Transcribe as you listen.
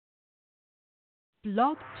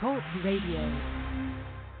Blog Talk Radio.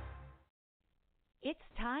 It's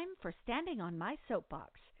time for Standing on My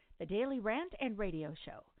Soapbox, the daily rant and radio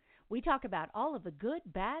show. We talk about all of the good,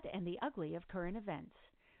 bad, and the ugly of current events.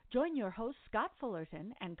 Join your host, Scott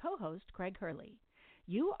Fullerton, and co-host, Craig Hurley.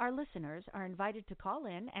 You, our listeners, are invited to call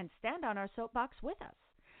in and stand on our soapbox with us.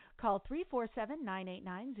 Call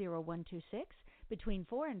 347-989-0126 between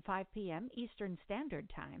 4 and 5 p.m. Eastern Standard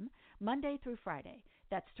Time, Monday through Friday.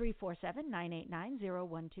 That's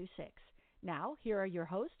 347-989-0126. Now, here are your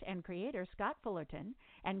host and creator, Scott Fullerton,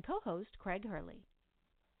 and co-host, Craig Hurley.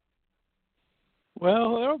 Well,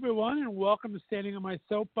 hello, everyone, and welcome to Standing on My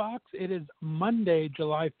Soapbox. It is Monday,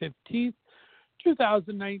 July 15th,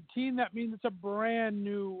 2019. That means it's a brand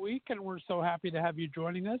new week, and we're so happy to have you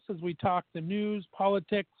joining us as we talk the news,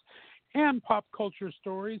 politics, and pop culture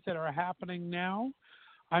stories that are happening now.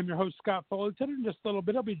 I'm your host, Scott Fullerton. In just a little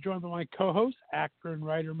bit, I'll be joined by my co-host, actor and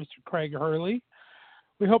writer, Mr. Craig Hurley.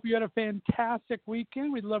 We hope you had a fantastic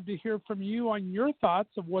weekend. We'd love to hear from you on your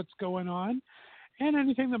thoughts of what's going on and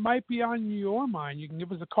anything that might be on your mind. You can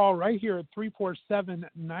give us a call right here at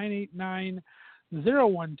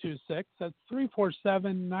 347-989-0126. That's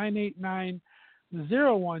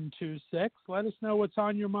 347-989-0126. Let us know what's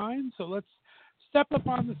on your mind. So let's step up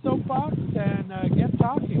on the soapbox and get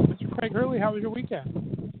talking. Mr. Craig Hurley, how was your weekend?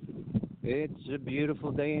 It's a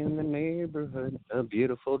beautiful day in the neighborhood, a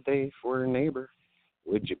beautiful day for a neighbor.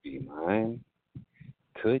 Would you be mine?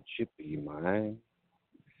 Could you be mine?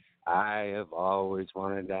 I have always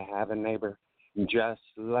wanted to have a neighbor just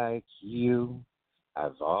like you.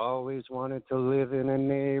 I've always wanted to live in a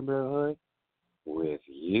neighborhood with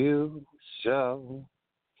you. So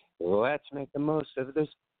let's make the most of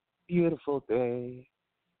this beautiful day.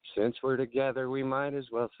 Since we're together, we might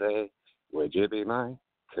as well say, would you be mine?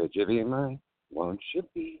 Could you be mine? Won't you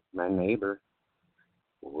be my neighbor?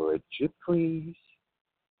 Would you please?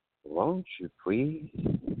 Won't you please?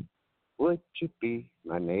 Would you be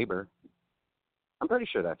my neighbor? I'm pretty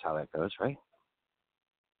sure that's how that goes, right?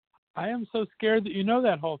 I am so scared that you know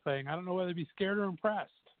that whole thing. I don't know whether to be scared or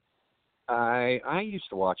impressed. I used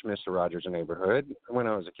to watch Mr. Rogers' Neighborhood when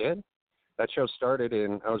I was a kid. That show started I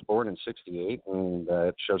was born in 68, and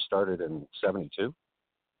that show started in 72.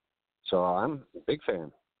 So I'm a big fan.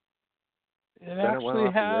 It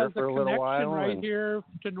actually has a connection right and here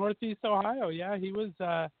to Northeast Ohio. Yeah, he was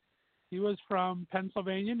from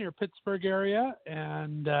Pennsylvania near Pittsburgh area,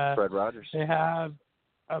 and Fred Rogers. They have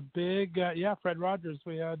a big Fred Rogers.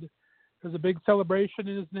 There's a big celebration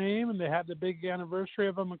in his name, and they had the big anniversary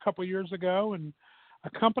of him a couple years ago. And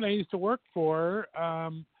a company I used to work for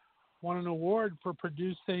won an award for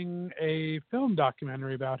producing a film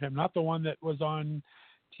documentary about him. Not the one that was on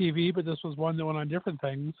TV, but this was one that went on different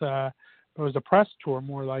things. It was a press tour,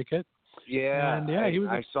 more like it. Yeah, and,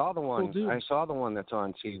 I saw the one. Cool dude. I saw the one that's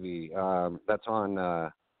on TV. That's on. I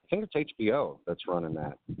think it's HBO that's running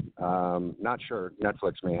that. Not sure.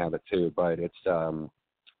 Netflix may have it too, but it's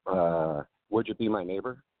Would You Be My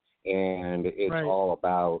Neighbor? And it's all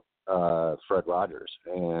about Fred Rogers,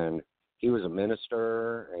 and he was a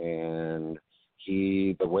minister, and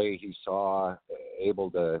the way he saw able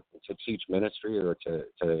to teach ministry or to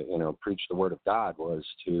preach the word of God was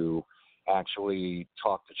to actually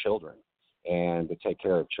talk to children and to take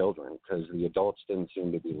care of children, because the adults didn't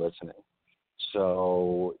seem to be listening.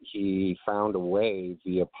 So he found a way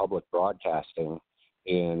via public broadcasting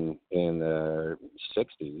in the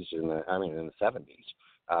 60s, in the 70s.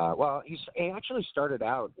 He actually started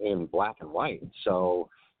out in black and white. So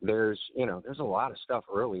there's a lot of stuff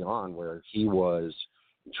early on where he was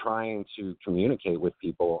trying to communicate with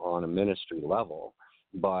people on a ministry level.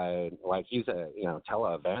 But like he's a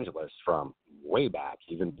televangelist from way back,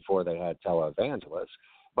 even before they had televangelists.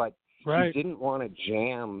 But he didn't want to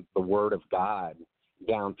jam the word of God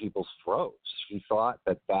down people's throats. He thought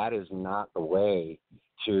that is not the way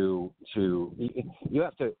to you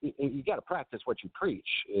got to practice what you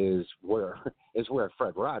preach is where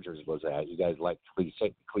Fred Rogers was at. You guys like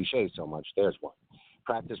cliches so much. There's one.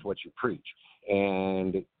 Practice what you preach.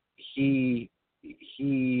 And he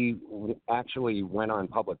actually went on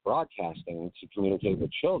public broadcasting to communicate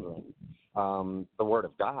with children the word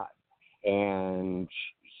of God. And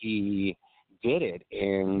he did it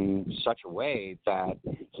in such a way that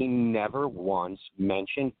he never once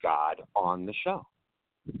mentioned God on the show.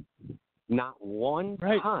 Not one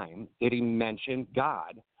time did he mention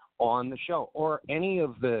God on the show, or any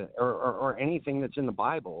of or anything that's in the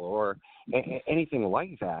Bible, or anything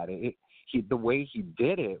like that. The way he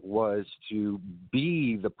did it was to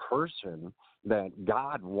be the person that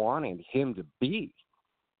God wanted him to be.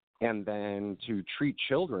 and then to treat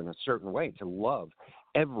children a certain way, to love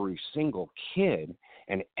every single kid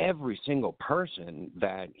and every single person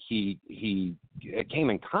that he came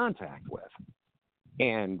in contact with.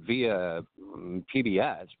 And via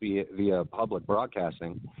PBS, via public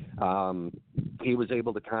broadcasting, he was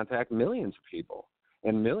able to contact millions of people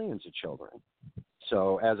and millions of children.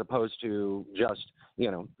 So as opposed to just,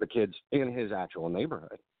 the kids in his actual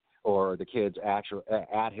neighborhood or the kids at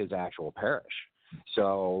his actual parish.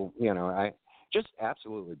 So, I just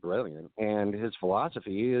absolutely brilliant. And his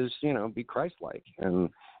philosophy is, be Christ-like. And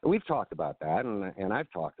we've talked about that, and I've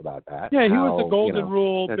talked about that. Yeah, he was a golden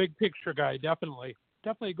rule, big picture guy, definitely.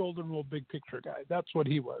 Definitely a golden rule, big picture guy. That's what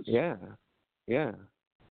he was. Yeah, yeah.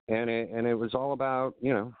 And it was all about,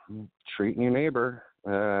 treating your neighbor,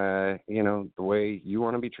 the way you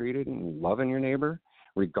want to be treated and loving your neighbor,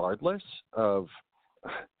 regardless of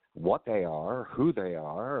what they are, who they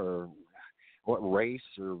are, or what race,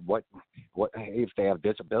 or what if they have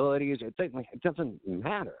disabilities. It doesn't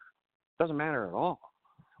matter. It doesn't matter at all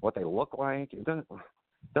what they look like. It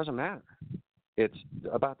doesn't matter. It's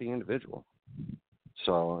about the individual.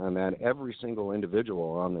 So, and that every single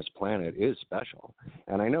individual on this planet is special.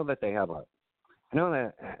 And I know that they have that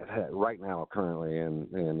right now, currently in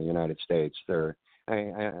the United States,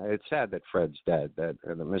 it's sad that Fred's dead, that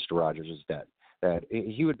Mr. Rogers is dead, that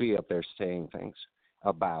he would be up there saying things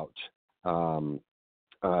about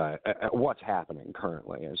what's happening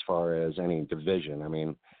currently as far as any division. I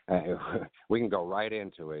mean, we can go right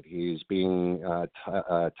into it. He's being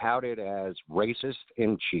touted as racist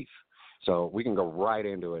in chief. So we can go right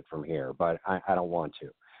into it from here, but I don't want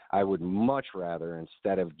to. I would much rather,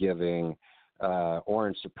 instead of giving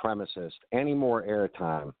orange supremacist any more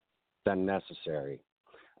airtime than necessary,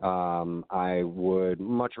 I would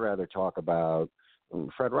much rather talk about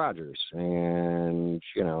Fred Rogers. And,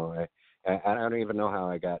 I don't even know how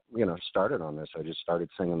I got, started on this. I just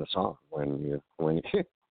started singing the song when you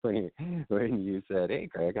said, "Hey,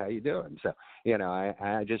 Craig, how you doing?" So,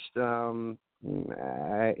 I just,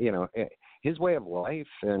 his way of life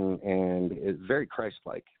and is very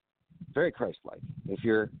Christ-like, very Christ-like. If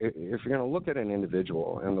you're going to look at an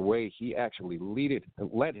individual and the way he actually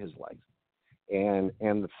led his life, and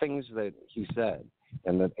the things that he said,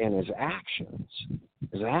 and his actions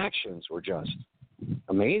were just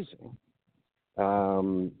amazing.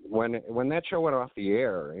 When that show went off the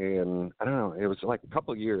air, and I don't know, it was like a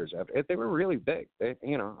couple of years after, they were really big. I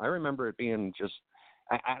remember it being just,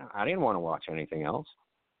 I didn't want to watch anything else.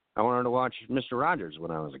 I wanted to watch Mr. Rogers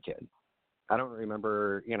when I was a kid. I don't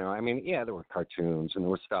remember, there were cartoons and there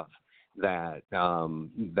was stuff that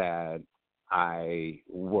I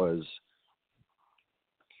was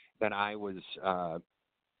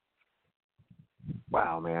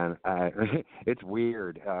wow, man, it's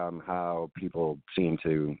weird how people seem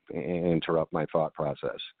to interrupt my thought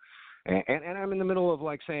process. And I'm in the middle of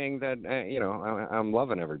saying that, I'm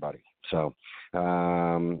loving everybody. So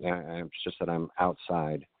it's just that I'm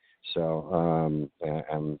outside. So I'm,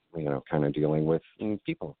 kind of dealing with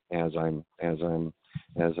people as I'm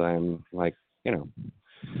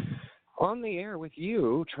on the air with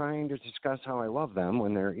you, trying to discuss how I love them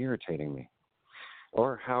when they're irritating me,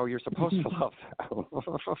 or how you're supposed to love them.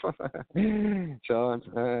 So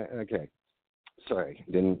okay. Sorry,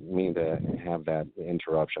 didn't mean to have that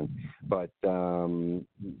interruption, but I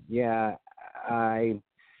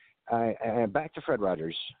back to Fred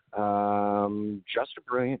Rogers. Just a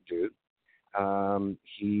brilliant dude.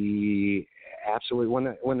 He absolutely,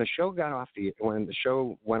 when the show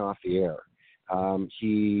went off the air,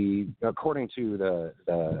 he, according to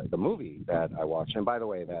the movie that I watched, and by the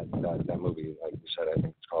way, that movie, like you said, I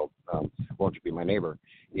think it's called Won't You Be My Neighbor,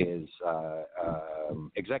 is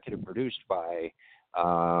executive produced by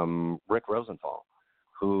Rick Rosenthal,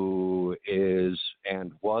 who is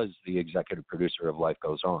and was the executive producer of Life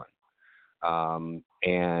Goes On.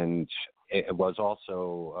 And it was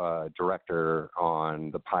also director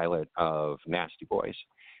on the pilot of Nasty Boys.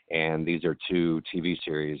 And these are two TV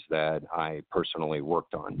series that I personally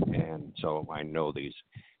worked on. And so I know these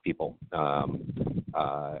people.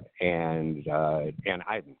 And I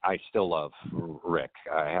still love Rick.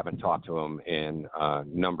 I haven't talked to him in a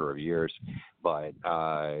number of years, but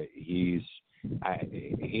he's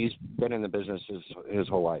been in the business his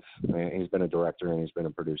whole life. He's been a director and he's been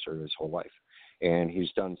a producer his whole life. And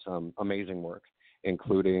he's done some amazing work,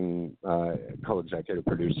 including co-executive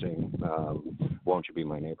producing Won't You Be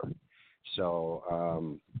My Neighbor.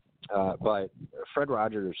 So, but Fred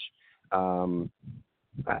Rogers,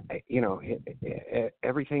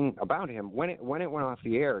 everything about him, when it went off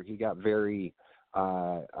the air, he got very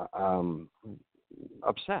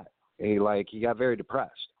upset. He got very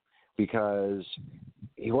depressed because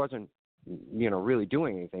he wasn't really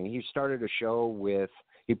doing anything. He started a show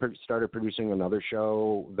started producing another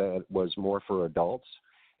show that was more for adults,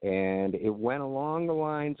 and it went along the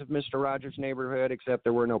lines of Mr. Rogers' Neighborhood, except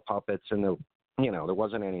there were no puppets and there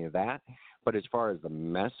wasn't any of that. But as far as the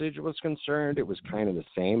message was concerned, it was kind of the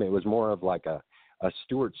same. It was more of like a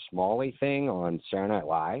Stuart Smalley thing on Saturday Night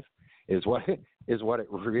Live is what it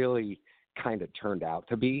really kind of turned out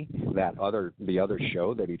to be, the other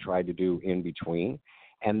show that he tried to do in between.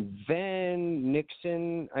 And then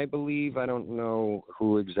Nixon, I believe, I don't know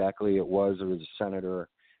who exactly it was a senator,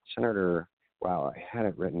 wow, I had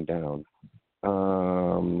it written down.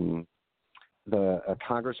 A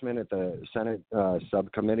congressman at the Senate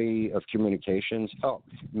Subcommittee of Communications.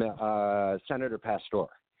 Senator Pastor,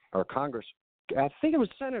 or I think it was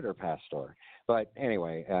Senator Pastor. But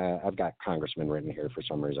anyway, I've got congressman written here for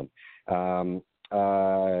some reason.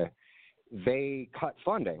 They cut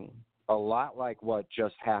funding, a lot like what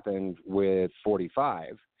just happened with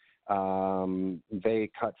 45. They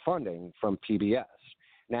cut funding from PBS.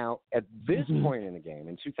 Now, at this point in the game,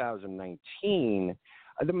 in 2019,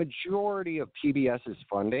 the majority of PBS's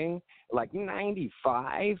funding, like 95%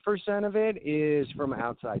 of it, is from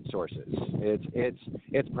outside sources.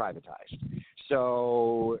 It's privatized.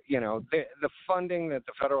 So, the funding that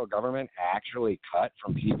the federal government actually cut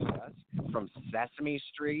from PBS, from Sesame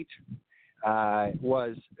Street,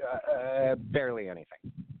 was barely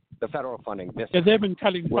anything. The federal funding. They've been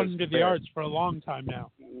cutting funding to the arts for a long time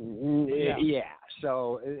now. Yeah.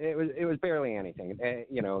 So it was barely anything.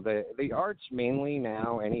 The arts mainly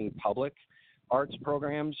now, any public arts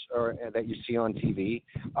programs that you see on TV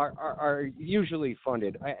are usually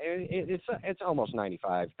funded. It's almost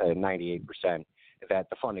 95 to 98% that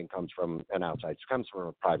the funding comes from an outside. It comes from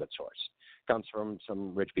a private source. Comes from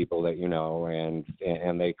some rich people that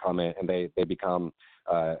and they come in and they become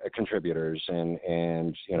contributors and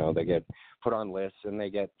they get put on lists and they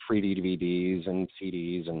get free DVDs and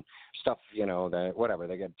CDs and stuff, that whatever,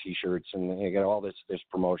 they get T-shirts and they get all these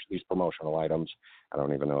promotional items. I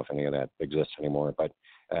don't even know if any of that exists anymore, but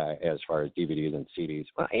as far as DVDs and CDs,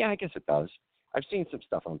 well, yeah, I guess it does. I've seen some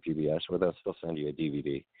stuff on PBS where they'll still send you a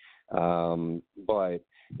DVD. But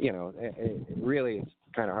really it's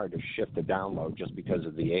kind of hard to shift the download just because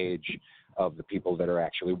of the age of the people that are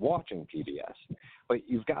actually watching PBS. But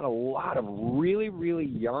you've got a lot of really, really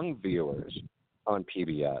young viewers on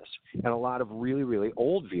PBS and a lot of really, really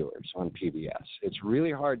old viewers on PBS. It's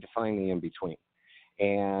really hard to find the in-between.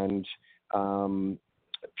 And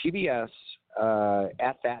PBS,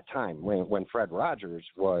 at that time, when Fred Rogers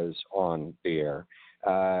was on the air,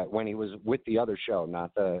 when he was with the other show,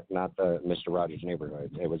 not the Mr. Rogers'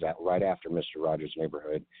 Neighborhood. It was right after Mr. Rogers'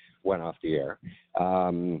 Neighborhood went off the air,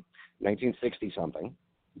 1960 something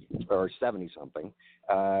or 70 something.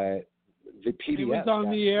 The PBS. It was on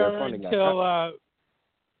the air until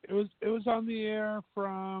it was on the air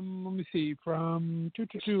from from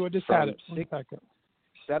 2 I just had it. 1 second.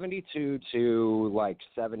 72 to like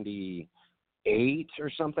 78 or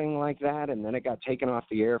something like that, and then it got taken off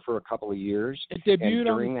the air for a couple of years. It debuted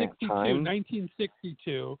on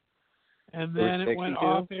 1962, and then it went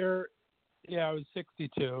off air. Yeah, it was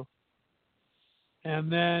 62, and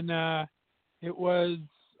then it was.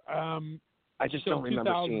 I just don't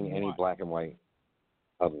remember seeing any black and white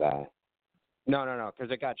of that. No,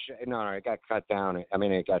 because it got cut down. I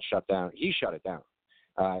mean, it got shut down. He shut it down.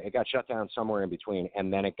 It got shut down somewhere in between,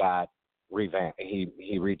 and then it got revamped.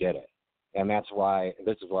 He redid it. And that's why,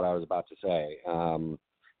 this is what I was about to say,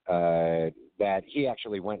 that he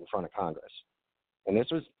actually went in front of Congress. And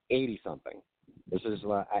this was 80-something. This is,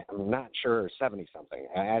 I'm not sure, 70-something.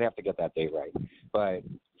 I'd have to get that date right. But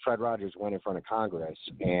Fred Rogers went in front of Congress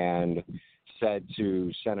and said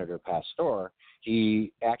to Senator Pastor,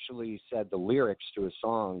 he actually said the lyrics to a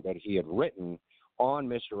song that he had written on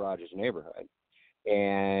Mr. Rogers' Neighborhood.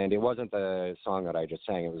 And it wasn't the song that I just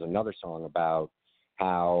sang. It was another song about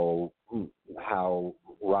how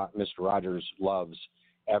Mr. Rogers loves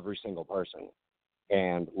every single person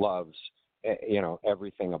and loves,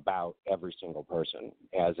 everything about every single person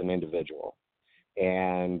as an individual.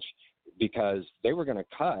 And because they were going to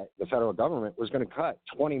cut, the federal government was going to cut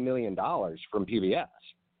 $20 million from PBS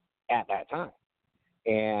at that time.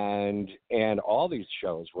 And all these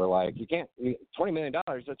shows were like, you can't, $20 million,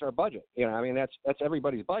 that's our budget. That's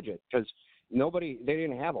everybody's budget, because they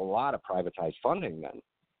didn't have a lot of privatized funding then.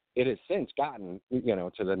 It has since gotten,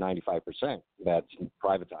 to the 95% that's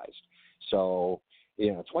privatized. So,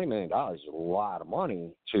 $20 million is a lot of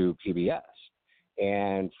money to PBS.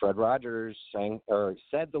 And Fred Rogers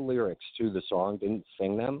said the lyrics to the song, didn't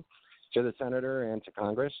sing them to the senator and to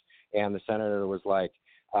Congress. And the senator was like,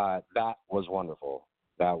 that was wonderful.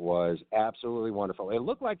 that was absolutely wonderful. It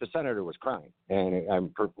looked like the senator was crying,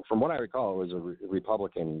 and from what I recall, it was a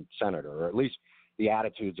Republican senator, or at least the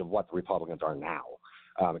attitudes of what the Republicans are now.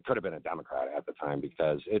 It could have been a Democrat at the time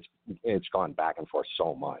because it's gone back and forth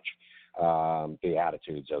so much, the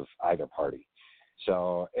attitudes of either party.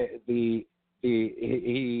 So he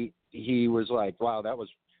was like, wow, that was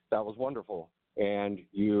wonderful, and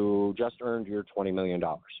you just earned your $20 million.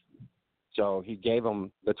 So he gave him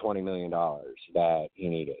the $20 million that he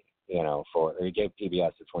needed, he gave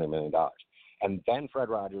PBS the $20 million. And then Fred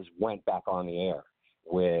Rogers went back on the air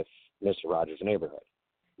with Mr. Rogers' Neighborhood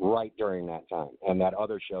right during that time. And that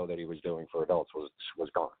other show that he was doing for adults was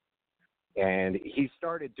gone. And he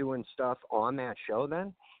started doing stuff on that show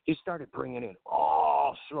then. He started bringing in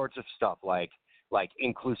all sorts of stuff like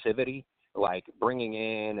inclusivity, like bringing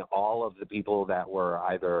in all of the people that were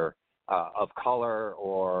either of color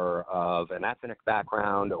or of an ethnic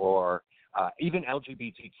background or even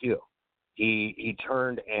LGBTQ. He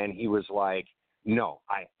turned and he was like, no,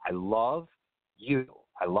 I love you.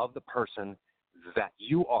 I love the person that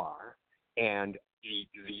you are, and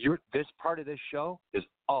this part of this show is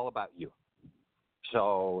all about you.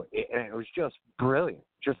 So it was just brilliant,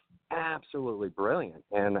 just absolutely brilliant.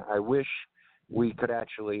 And I wish we could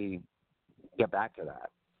actually get back to that,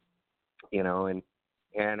 and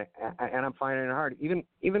I'm finding it hard.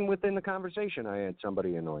 Even within the conversation, I had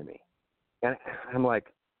somebody annoy me, and I'm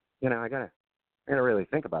like, I gotta really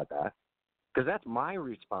think about that, because that's my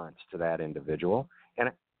response to that individual,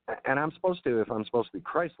 and I'm supposed to, if I'm supposed to be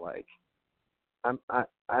Christ-like, I'm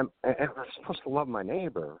supposed to love my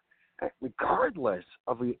neighbor, regardless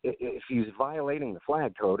of if he's violating the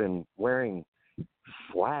flag code and wearing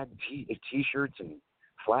flag T-shirts and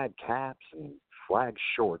flag caps and flag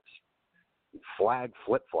shorts, flag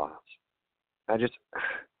flip-flops.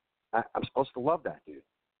 I'm supposed to love that dude.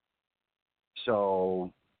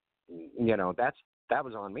 So, that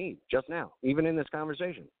was on me just now, even in this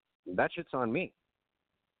conversation. That shit's on me.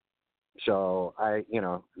 So I,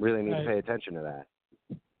 really need to pay attention to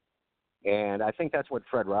that. And I think that's what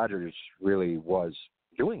Fred Rogers really was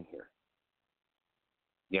doing here.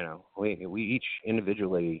 We each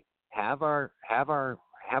individually have our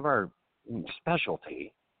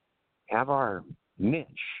specialty, have our niche,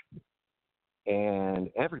 and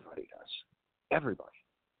everybody does. Everybody.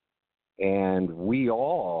 And we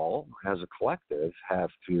all, as a collective,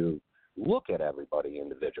 have to look at everybody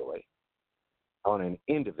individually on an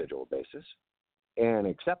individual basis and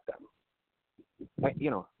accept them. I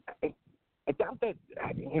doubt that,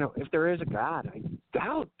 if there is a God, I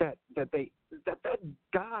doubt that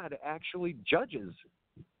God actually judges.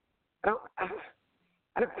 How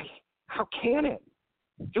can it?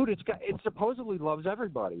 Dude, it supposedly loves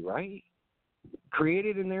everybody, right?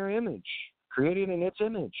 Created in their image, created in its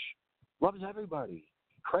image, loves everybody.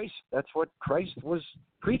 Christ, that's what Christ was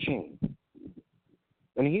preaching.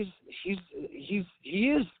 And he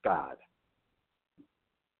is God.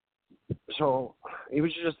 So he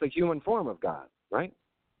was just the human form of God, right?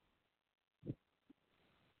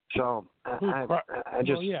 So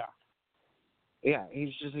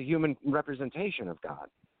he's just a human representation of God,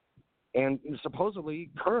 and supposedly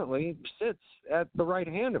currently sits at the right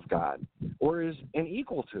hand of God, or is an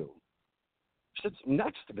equal to, sits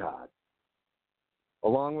next to God,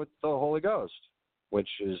 along with the Holy Ghost, which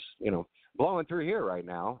is blowing through here right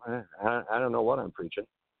now. I don't know what I'm preaching,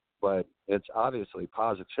 but it's obviously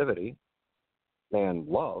positivity and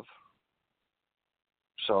love.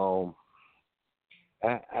 So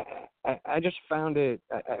I just find it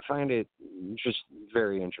just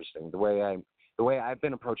very interesting the way I've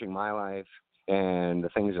been approaching my life, and the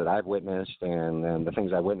things that I've witnessed, and the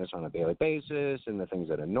things I witness on a daily basis, and the things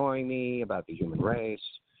that annoy me about the human race,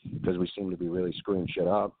 because we seem to be really screwing shit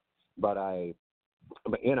up,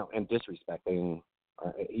 and disrespecting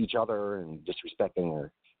each other, and disrespecting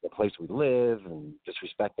the place we live, and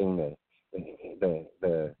disrespecting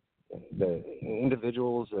the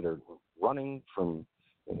individuals that are running from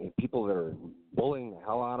people that are bullying the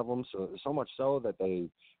hell out of them, so much so that they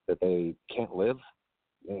can't live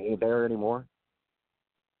there anymore.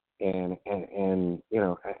 And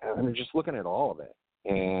I'm just looking at all of it,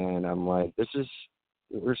 and I'm like,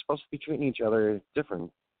 we're supposed to be treating each other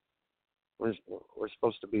different. We're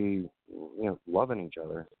supposed to be, loving each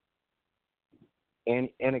other and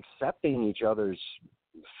accepting each other's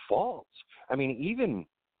faults. I mean, even,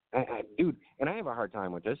 dude, and I have a hard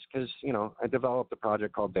time with this because, I developed a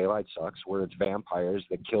project called Daylight Sucks, where it's vampires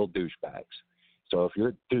that kill douchebags. So if you're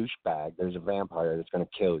a douchebag, there's a vampire that's going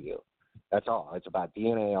to kill you. That's all. It's about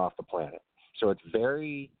DNA off the planet. So it's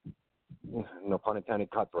very, no pun intended,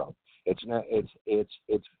 cutthroat. It's not.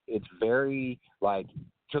 It's very like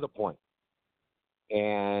to the point.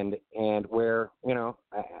 And where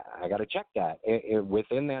I got to check that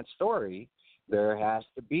within that story, there has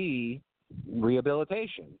to be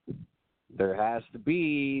rehabilitation. There has to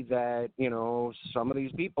be that some of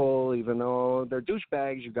these people, even though they're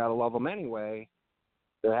douchebags, you got to love them anyway.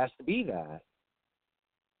 There has to be that,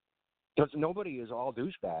 because nobody is all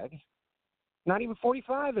douchebag. Not even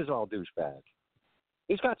 45 is all douchebag.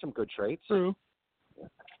 He's got some good traits. True.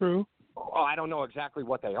 Oh, I don't know exactly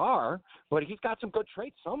what they are, but he's got some good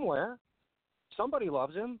traits somewhere. Somebody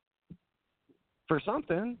loves him for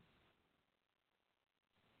something.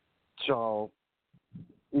 So,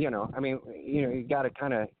 you got to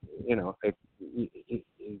kind of,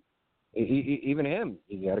 even him,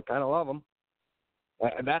 you got to kind of love him.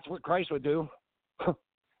 And that's what Christ would do.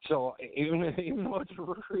 So even though it's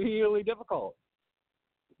really difficult.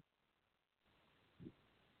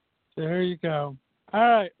 There you go. All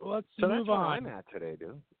right, let's so move that's where on. I'm at today,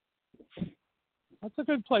 dude. That's a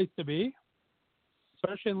good place to be,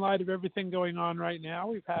 especially in light of everything going on right now.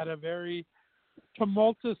 We've had a very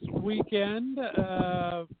tumultuous weekend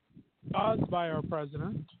caused by our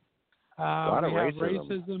president. A lot of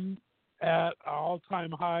racism at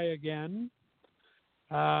all-time high again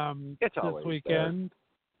it's this always weekend.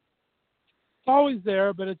 It's always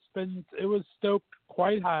there, but it was stoked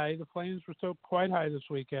quite high. The flames were stoked quite high this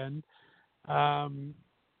weekend,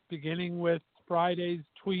 beginning with Friday's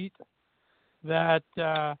tweet that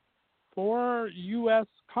 4 U.S.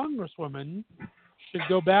 congresswomen should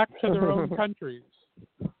go back to their own countries.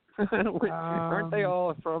 Aren't they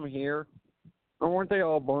all from here? Or weren't they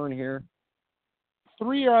all born here?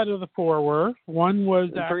 3 out of the 4 were. One was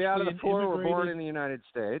actually 3 out of the 4 were born in the United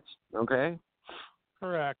States. Okay.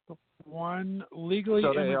 Correct. One legally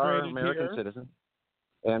so they immigrated are American here. citizens,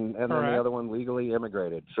 and then the other one legally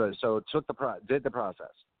immigrated. So did the process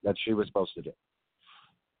that she was supposed to do.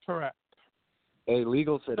 Correct. A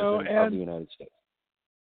legal citizen of the United States.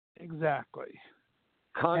 Exactly.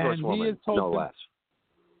 Congresswoman, no less.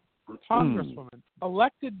 Congresswoman,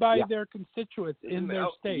 elected by their constituents in their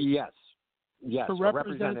state. Yes, to a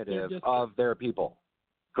representative of their people.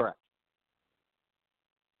 Correct.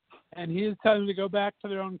 And he is telling them to go back to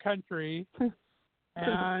their own country.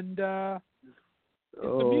 And it's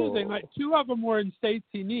amusing. Like 2 of them were in states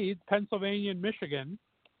he needs, Pennsylvania and Michigan.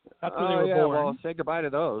 That's where they were born. Well, say goodbye to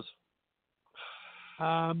those.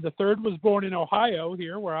 The 3rd was born in Ohio,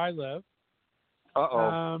 here where I live.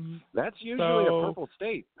 That's usually a purple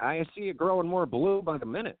state. I see it growing more blue by the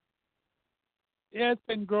minute. Yeah, it's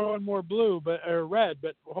been growing more blue, or red,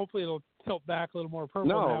 but hopefully it'll tilt back a little more purple.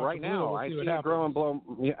 No, right now I see it growing blue.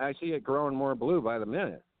 I see it growing more blue by the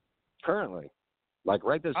minute. Currently, like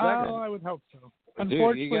right this second. Oh, I would hope so.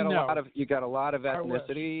 Unfortunately, dude, you got a lot of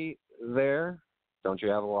ethnicity there. Don't you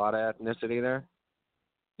have a lot of ethnicity there?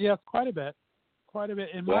 Yes, quite a bit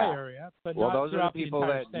in my area. But those are the people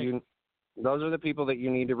those are the people that you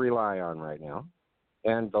need to rely on right now,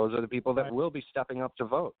 and those are the people that will be stepping up to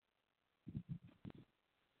vote.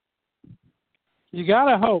 You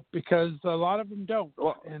gotta hope, because a lot of them don't,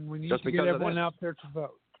 and we need to get everyone out there to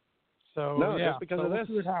vote. So just because of this,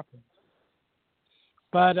 we'll see what happens.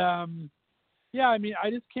 But I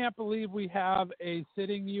just can't believe we have a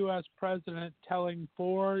sitting U.S. president telling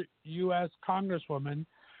 4 U.S. congresswomen,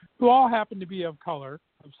 who all happen to be of color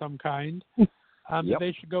of some kind, that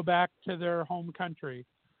they should go back to their home country,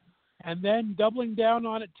 and then doubling down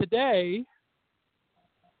on it today.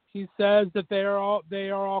 He says that they are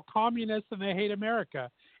all communists and they hate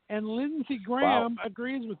America. And Lindsey Graham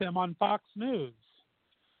agrees with him on Fox News.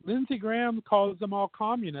 Lindsey Graham calls them all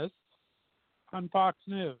communists on Fox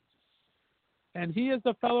News. And he is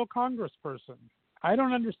a fellow congressperson. I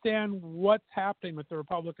don't understand what's happening with the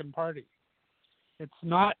Republican Party. It's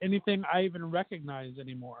not anything I even recognize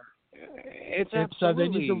anymore. It's absolutely. They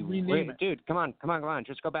need to rename it. Dude, come on.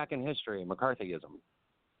 Just go back in history. McCarthyism.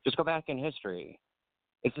 Just go back in history.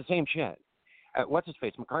 It's the same shit. What's his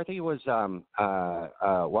face? McCarthy was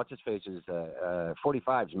what's his face is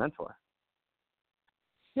 45's mentor.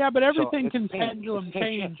 Yeah, but everything can pendulum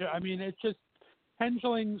change. I mean, it's just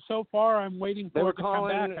pendulum so far. I'm waiting for it to come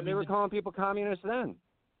back. They were calling people communists then.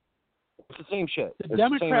 It's the same shit. The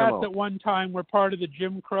Democrats at one time were part of the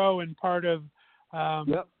Jim Crow and part of a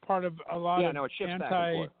lot of it shifts back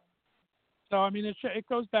and forth. So I mean, it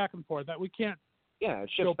goes back and forth. That we can't. Yeah,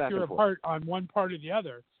 it shifts back and forth. Apart on one part or the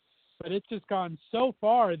other, but it's just gone so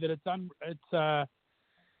far that it's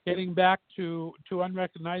getting back to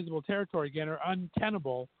unrecognizable territory again, or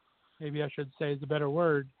untenable, maybe I should say is a better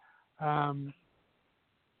word,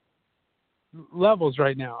 levels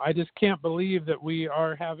right now. I just can't believe that we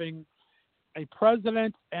are having a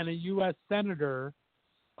president and a U.S. senator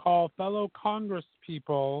call fellow Congress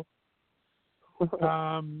people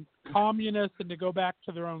communists and to go back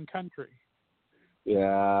to their own country.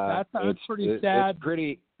 Yeah, that's pretty sad.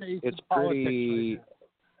 It's pretty.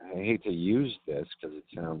 I hate to use this because it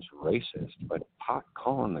sounds racist, but pot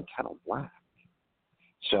calling the kettle black.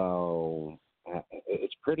 So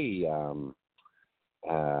it's pretty.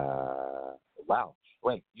 Wow.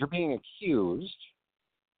 Wait, you're being accused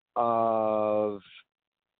of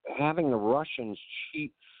having the Russians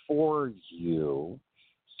cheat for you,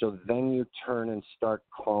 so then you turn and start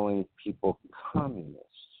calling people communists.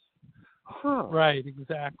 Huh. Right,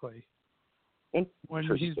 exactly. When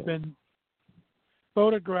he's been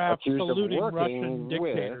photographed accused saluting of Russian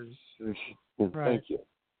dictators. Thank right. you.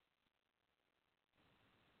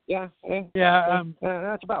 Yeah.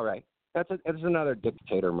 That's about right. It's another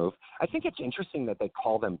dictator move. I think it's interesting that they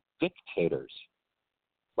call them dictators.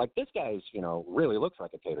 Like this guy's, really looks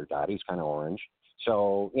like a tater dot. He's kind of orange.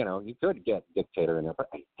 So, you could get dictator in there. But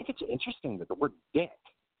I think it's interesting that the word dick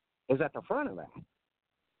is at the front of that.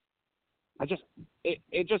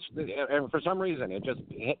 And for some reason, it just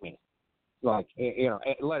hit me. Like,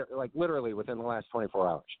 literally within the last 24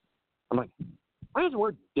 hours. I'm like, why is the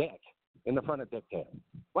word dick in the front of dictator?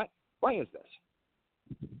 Why is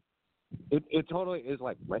this? It totally is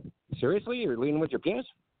like, what? Seriously? You're leading with your penis?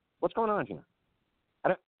 What's going on here?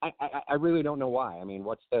 I really don't know why. I mean,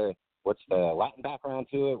 what's the Latin background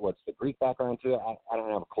to it? What's the Greek background to it? I don't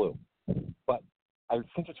have a clue. But I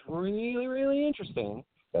think it's really, really interesting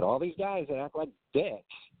that all these guys that act like dicks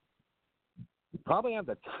probably have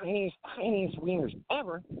the tiniest wieners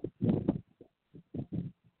ever.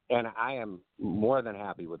 And I am more than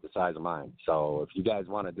happy with the size of mine. So if you guys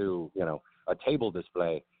want to do, a table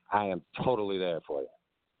display, I am totally there for you.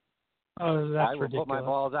 Oh, that's I will ridiculous. put my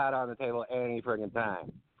balls out on the table any friggin'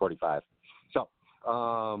 time. 45. So,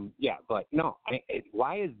 but no.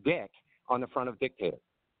 Why is dick on the front of dictator?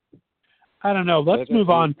 I don't know. Let's move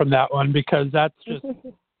on from that one because that's just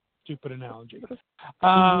stupid analogy.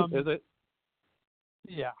 Is it?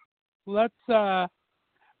 Yeah. Let's. I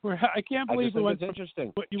can't believe we went.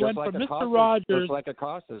 Interesting. You went from Mr. Rogers. Just like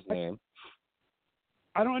Acosta's name.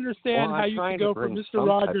 I don't understand how you can go from Mr.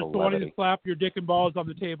 Rogers to wanting to slap your dick and balls on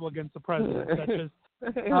the table against the president. That's just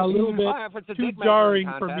a little bit too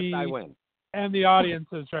jarring for me and the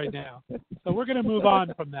audiences right now. So we're going to move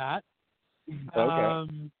on from that.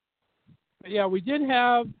 Okay. Yeah, we did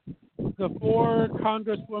have the 4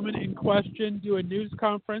 congresswomen in question do a news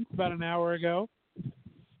conference about an hour ago.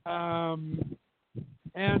 And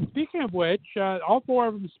speaking of which, all 4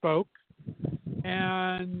 of them spoke.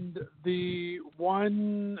 And the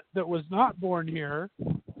one that was not born here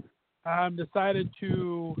decided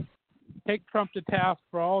to take Trump to task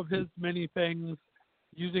for all of his many things,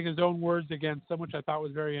 using his own words against him, which I thought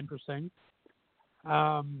was very interesting.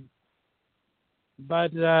 But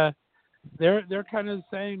they're kind of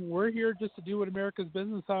saying we're here just to do what America's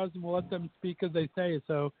business is, and we'll let them speak as they say.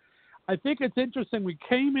 So I think it's interesting. We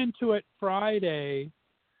came into it Friday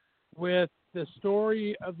with the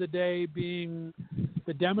story of the day being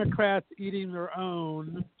the Democrats eating their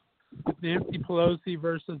own, with Nancy Pelosi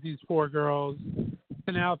versus these 4 girls.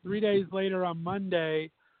 And now 3 days later on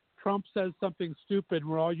Monday, Trump says something stupid.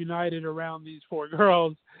 We're all united around these 4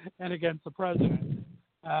 girls and against the president.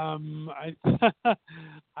 I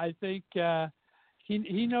think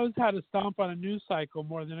he knows how to stomp on a news cycle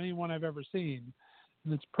more than anyone I've ever seen.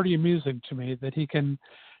 And it's pretty amusing to me that he can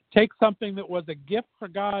take something that was a gift for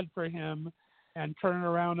God for him and turn it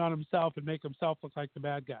around on himself and make himself look like the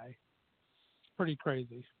bad guy. It's pretty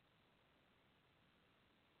crazy.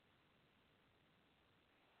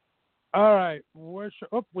 All right.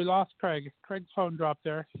 We lost Craig. Craig's phone dropped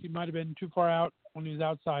there. He might have been too far out when he was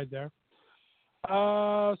outside there.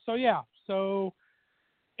 So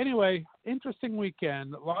anyway, interesting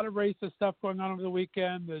weekend. A lot of racist stuff going on over the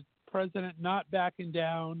weekend. The president not backing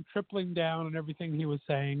down, tripling down on everything he was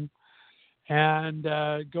saying, and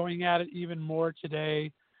going at it even more today,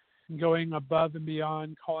 going above and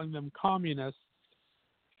beyond, calling them communists,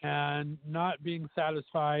 and not being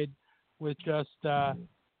satisfied with just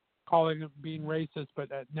calling it being racist, but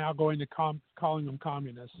now going to calling them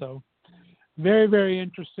communists. So very, very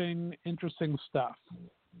interesting stuff.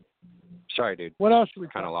 Sorry, dude. What else should we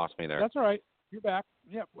kind of lost me there? That's all right. You're back.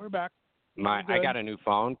 Yep, we're back. I got a new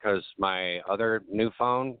phone because my other new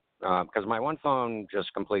phone, because my one phone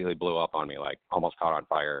just completely blew up on me, like almost caught on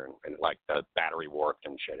fire, and like the battery warped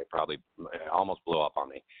and shit. It almost blew up on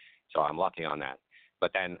me. So I'm lucky on that.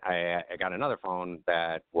 But then I got another phone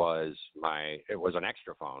that was an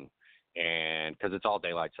extra phone, and because it's all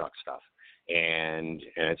daylight sucks stuff. and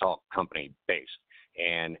it's all company based.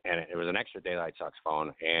 And it was an extra daylight sucks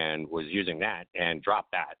phone, and was using that and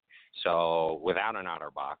dropped that. So without an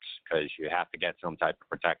OtterBox, because you have to get some type of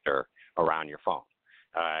protector around your phone.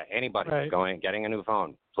 Anybody getting a new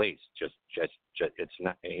phone, please just it's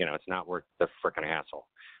not, it's not worth the frickin' hassle.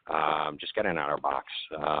 Just get an OtterBox.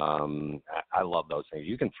 I love those things.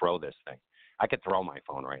 You can throw this thing. I could throw my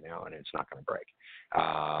phone right now and it's not going to break.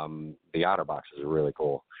 The OtterBoxes are really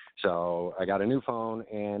cool. So I got a new phone,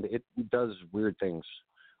 and it does weird things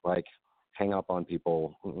like hang up on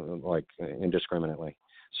people like indiscriminately.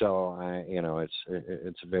 So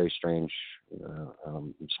it's a very strange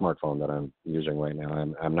smartphone that I'm using right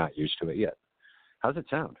now. I'm not used to it yet. How's it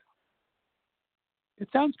sound? It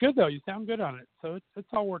sounds good though. You sound good on it, so it's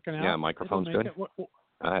all working out. Yeah, microphone's good.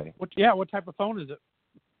 What type of phone is it?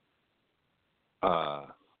 Wow.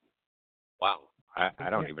 I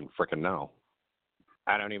don't even frickin' know.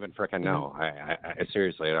 I don't even frickin' know. I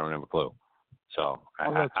seriously, I don't have a clue. So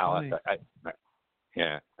I'll have to,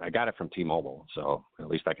 yeah, I got it from T-Mobile, so at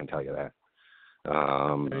least I can tell you that.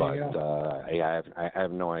 I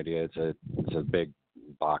have no idea. It's a big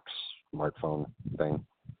box smartphone thing,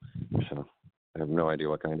 so I have no idea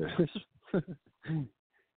what kind it is.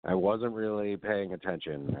 I wasn't really paying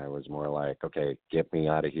attention. I was more like, okay, get me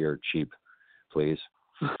out of here cheap, please.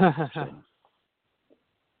 All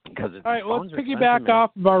right, well, let's piggyback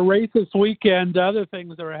off of our race this weekend, other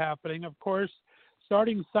things that are happening. Of course,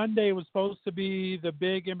 starting Sunday was supposed to be the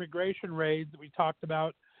big immigration raids that we talked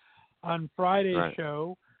about on Friday's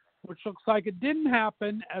show, which looks like it didn't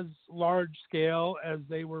happen as large scale as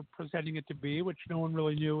they were presenting it to be, which no one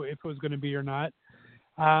really knew if it was going to be or not.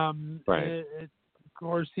 Of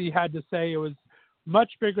course, he had to say it was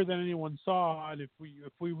much bigger than anyone saw, and if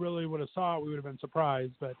we really would have saw it, we would have been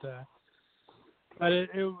surprised. But this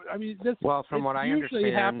from what I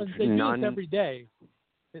usually understand, happens. They do this every day.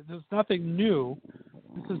 There's nothing new.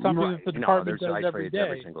 This is something that the department does every day.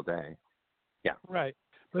 Every single day. Yeah. Right.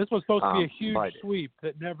 But this was supposed to be a huge sweep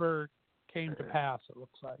that never came to pass, it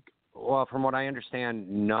looks like. Well, from what I understand,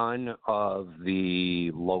 none of the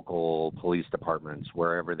local police departments,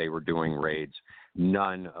 wherever they were doing raids,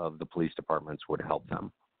 none of the police departments would help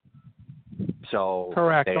them. So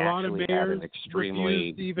correct. They a lot of mayors had an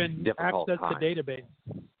extremely even difficult access time. to database.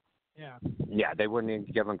 Yeah. Yeah, they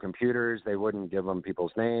wouldn't give them computers. They wouldn't give them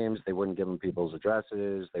people's names. They wouldn't give them people's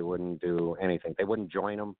addresses. They wouldn't do anything. They wouldn't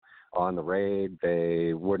join them on the raid.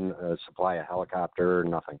 They wouldn't supply a helicopter.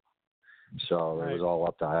 Nothing. So it was all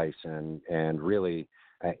up to ICE, and really,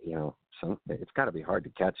 it's got to be hard to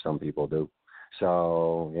catch. Some people do.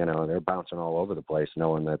 So they're bouncing all over the place,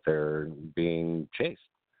 knowing that they're being chased.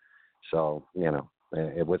 So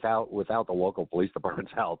without the local police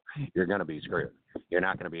department's help, you're going to be screwed. You're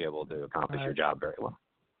not going to be able to accomplish your job very well.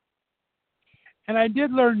 And I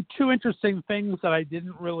did learn two interesting things that I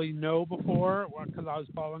didn't really know before, because I was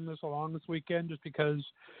following this along this weekend, just because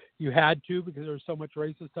you had to, because there was so much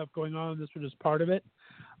racist stuff going on, and this was just part of it.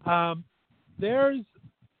 They're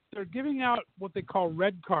giving out what they call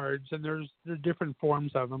red cards, and there are different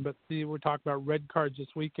forms of them, but we're talking about red cards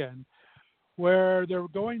this weekend, where they're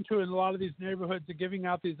going to, in a lot of these neighborhoods, and giving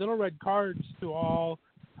out these little red cards to all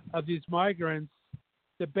of these migrants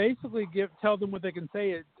that basically tell them what they can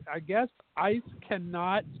say. I guess ICE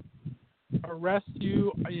cannot arrest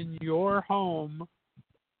you in your home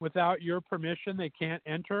without your permission. They can't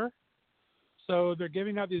enter. So they're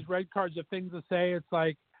giving out these red cards of things to say. It's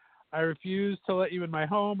like, I refuse to let you in my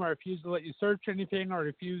home. I refuse to let you search anything. I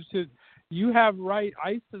refuse to. You have right.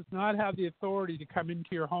 ICE does not have the authority to come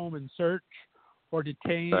into your home and search or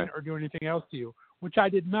detain or do anything else to you, which I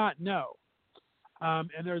did not know.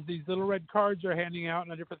 And there's these little red cards they're handing out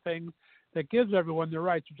and different things that gives everyone their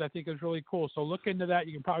rights, which I think is really cool. So look into that.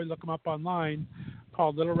 You can probably look them up online,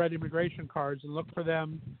 called Little Red Immigration Cards, and look for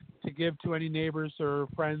them to give to any neighbors or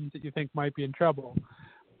friends that you think might be in trouble.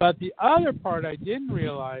 But the other part I didn't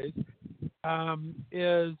realize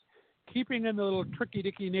is keeping in the little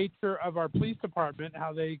tricky-dicky nature of our police department,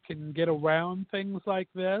 how they can get around things like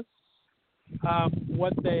this.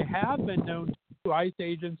 What they have been known to, ICE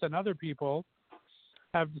agents and other people,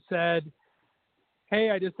 have said,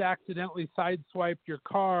 hey, I just accidentally sideswiped your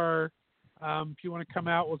car. If you want to come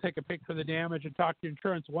out, we'll take a picture of the damage and talk to your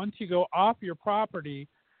insurance. Once you go off your property,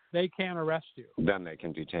 they can arrest you. Then they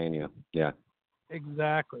can detain you. Yeah.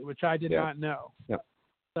 Exactly, which I did not know. Yeah.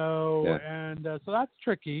 So so that's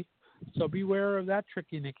tricky. So beware of that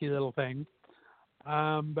tricky-nicky little thing.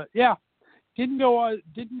 But yeah, didn't go.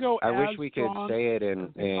 I wish we could say it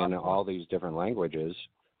in all these different languages.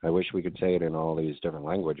 I wish we could say it in all these different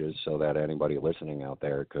languages so that anybody listening out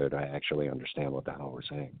there could actually understand what the hell we're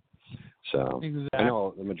saying. So exactly. I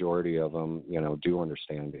know the majority of them, do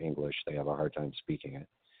understand English. They have a hard time speaking it,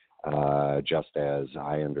 just as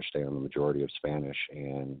I understand the majority of Spanish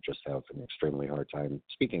and just have an extremely hard time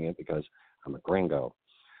speaking it because I'm a gringo.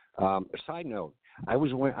 Side note,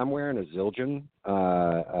 I'm wearing a Zildjian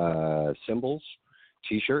symbols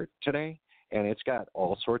T-shirt today, and it's got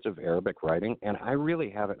all sorts of Arabic writing, and I really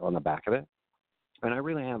have it on the back of it. And I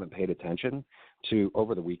really haven't paid attention to,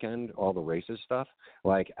 over the weekend, all the racist stuff.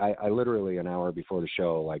 Like, I literally, an hour before the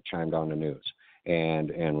show, like, chimed on the news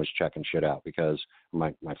and was checking shit out because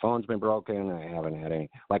my phone's been broken. I haven't had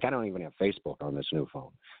any, like, I don't even have Facebook on this new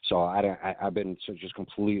phone. So I've been just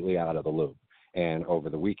completely out of the loop and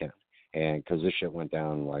over the weekend. And because this shit went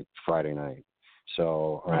down, like, Friday night.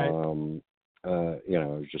 So, it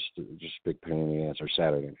was just a big pain in the ass, or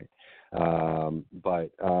Saturday night.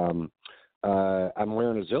 I'm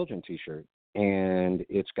wearing a Zildjian T-shirt, and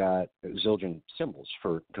it's got Zildjian symbols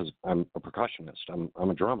because I'm a percussionist. I'm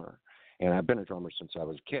a drummer, and I've been a drummer since I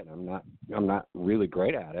was a kid. I'm not really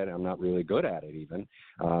great at it. I'm not really good at it even.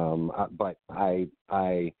 But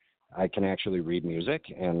I can actually read music,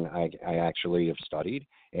 and I actually have studied,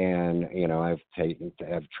 and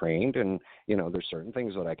I've trained, and there's certain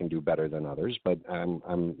things that I can do better than others. But I'm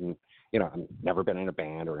I've never been in a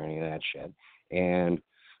band or any of that shit, and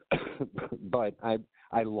but I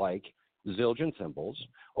like Zildjian symbols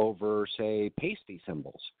over, say, pasty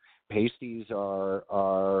symbols. Pasties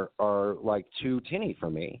are like too tinny for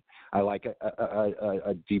me. I like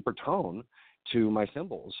a deeper tone to my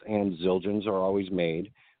symbols, and Zildjians are always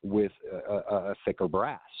made with a thicker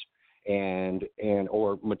brass and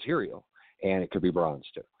or material, and it could be bronze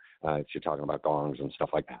too, if you're talking about gongs and stuff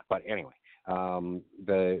like that. But anyway,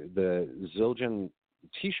 the Zildjian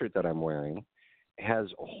T-shirt that I'm wearing has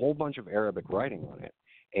a whole bunch of Arabic writing on it,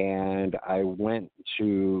 and I went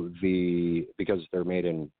to because they're made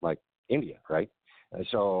in like India, right?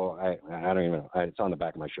 So I don't even know. It's on the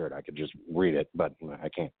back of my shirt. I could just read it, but I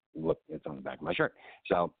can't look. It's on the back of my shirt.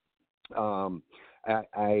 So I'm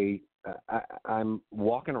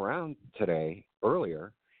walking around today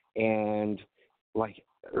earlier, and like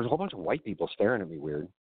there's a whole bunch of white people staring at me weird.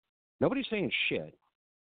 Nobody's saying shit,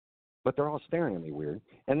 but they're all staring at me weird.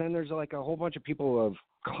 And then there's like a whole bunch of people of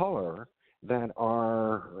color that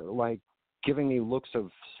are like giving me looks of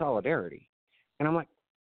solidarity. And I'm like,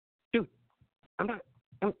 dude, I'm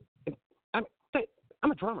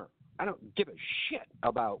a drummer. I don't give a shit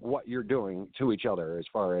about what you're doing to each other as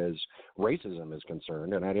far as racism is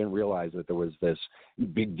concerned. And I didn't realize that there was this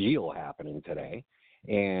big deal happening today.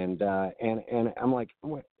 And I'm like,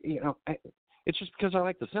 what, it's just because I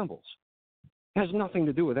like the symbols. It has nothing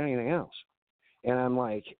to do with anything else. And I'm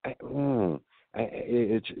like,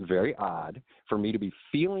 it's very odd for me to be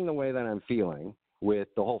feeling the way that I'm feeling with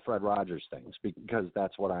the whole Fred Rogers things, because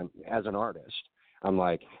that's what I'm, as an artist, I'm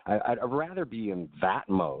like, I'd rather be in that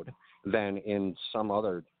mode than in some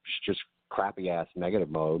other just crappy ass negative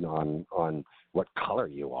mode on what color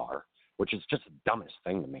you are, which is just the dumbest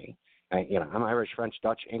thing to me. I'm Irish, French,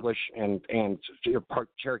 Dutch, English, and part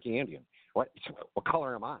Cherokee Indian. What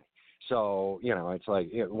color am I? So, it's like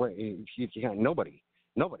nobody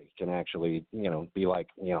can actually, be like,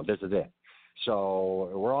 this is it.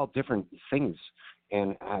 So we're all different things.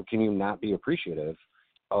 And how can you not be appreciative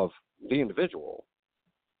of the individual,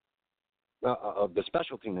 of the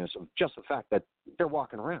specialtiness of just the fact that they're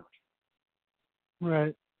walking around?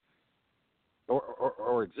 Right.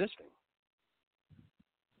 Or existing.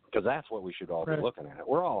 Because that's what we should all be looking at.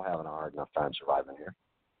 We're all having a hard enough time surviving here.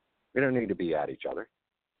 We don't need to be at each other.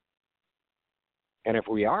 And if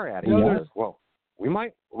we are at each other, well, we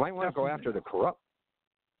might want to go after the corrupt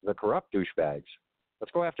douchebags.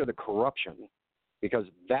 Let's go after the corruption, because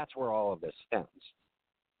that's where all of this stems.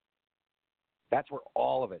 That's where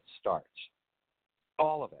all of it starts.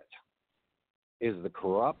 All of it is the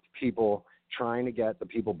corrupt people trying to get the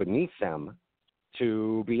people beneath them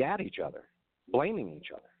to be at each other, blaming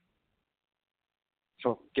each other.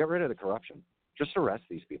 So get rid of the corruption. Just arrest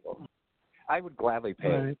these people. I would gladly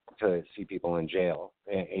pay to see people in jail,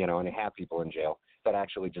 and have people in jail that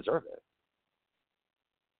actually deserve it.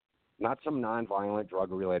 Not some nonviolent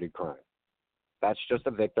drug-related crime. That's just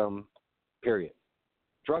a victim, period.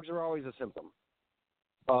 Drugs are always a symptom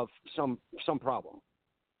of some problem.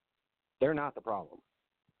 They're not the problem.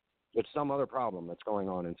 It's some other problem that's going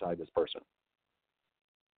on inside this person.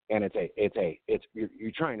 And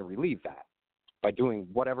you're trying to relieve that by doing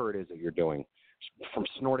whatever it is that you're doing, from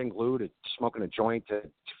snorting glue to smoking a joint to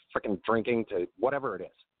freaking drinking to whatever it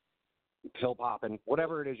is, pill popping,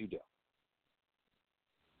 whatever it is you do.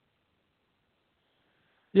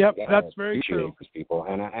 Yep, that's very appreciate true. these people,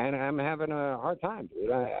 and I'm having a hard time,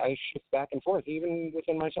 dude. I shift back and forth, even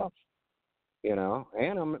within myself, and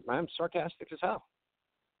I'm sarcastic as hell.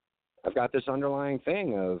 I've got this underlying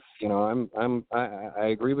thing of, I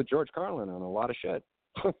agree with George Carlin on a lot of shit.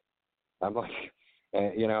 I'm like,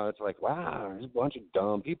 it's like, wow, there's a bunch of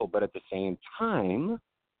dumb people, but at the same time,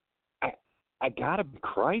 I gotta be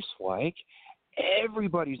Christ-like.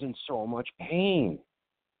 Everybody's in so much pain.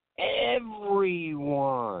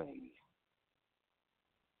 Everyone.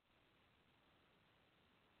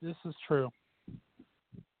 This is true.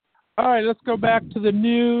 All right, let's go back to the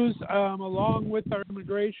news. Along with our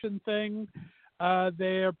immigration thing,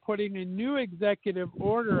 they are putting a new executive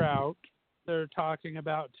order out they're talking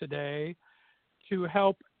about today to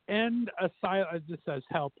help end asylum. This says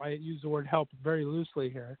help. I use the word help very loosely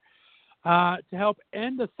here. To help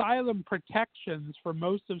end asylum protections for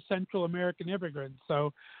most of Central American immigrants.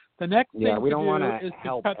 So the next thing we to don't do want to is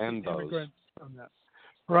help to cut end the those. immigrants from this.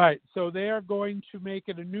 Right. So they are going to make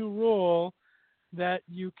it a new rule that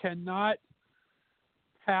you cannot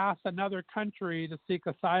pass another country to seek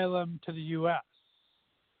asylum to the U.S.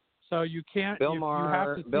 So you can't. Bill you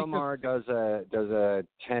have to Bill Maher does a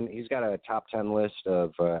 10. He's got a top 10 list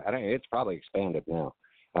of. I don't. It's probably expanded now,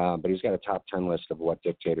 but he's got a top 10 list of what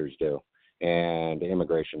dictators do, and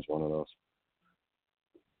immigration's one of those.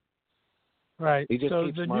 Right. He just so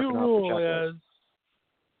keeps the marking new off rule the checklist. is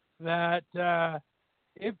that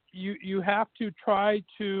if you have to try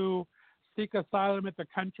to seek asylum at the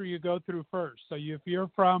country you go through first. So if you're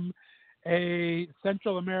from a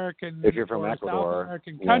Central American if you're from or Ecuador, South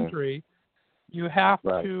American country, you have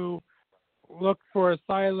to look for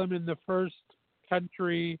asylum in the first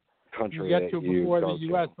country you get to before the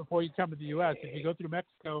U.S. Before you come to the U.S. If you go through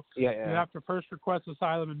Mexico, you have to first request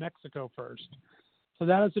asylum in Mexico first. So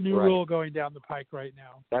that is a new rule going down the pike right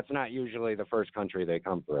now. That's not usually the first country they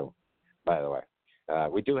come through, by the way.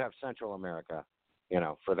 We do have Central America,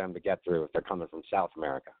 for them to get through if they're coming from South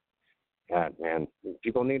America. And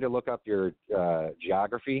people need to look up your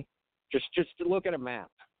geography. Just look at a map.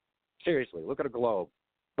 Seriously, look at a globe.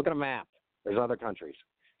 Look at a map. There's other countries.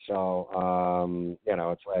 So,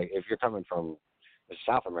 it's like if you're coming from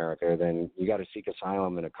South America, then you got to seek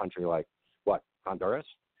asylum in a country like, what, Honduras?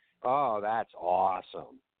 Oh, that's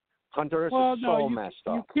awesome. Honduras is so messed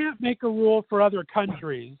up. You can't make a rule for other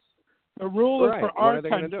countries. The rule is for our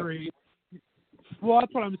country. Well,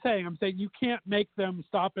 that's what I'm saying. I'm saying you can't make them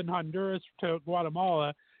stop in Honduras to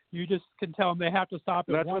Guatemala. You just can tell them they have to stop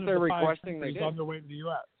at one of the 5 countries on their way to the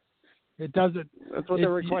U.S. It doesn't. That's what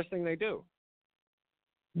they're requesting they do.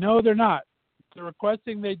 No, they're not. They're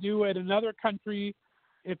requesting they do at another country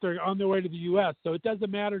if they're on their way to the U.S. So it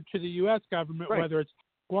doesn't matter to the U.S. government whether it's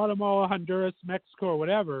Guatemala, Honduras, Mexico, or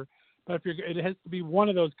whatever. But it has to be one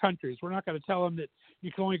of those countries. We're not going to tell them that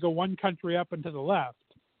you can only go one country up and to the left.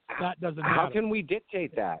 That doesn't matter. How can we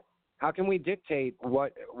dictate that? How can we dictate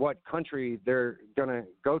what country they're going to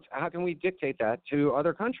go to? How can we dictate that to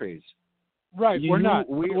other countries? Right, we're not.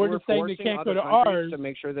 We're just saying they can't go to ours to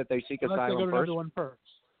make sure that they seek unless asylum they go to first. another one first.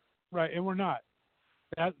 Right, and we're not.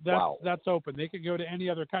 That's open. They can go to any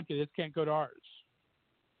other country. They just can't go to ours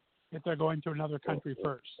if they're going to another country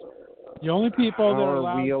first. The only people that are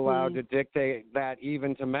allowed Are we allowed to dictate that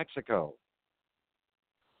even to Mexico?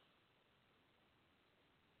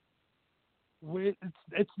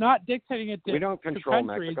 It's not dictating it to we don't control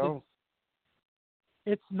countries. Mexico.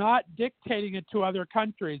 It's not dictating it to other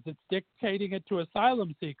countries. It's dictating it to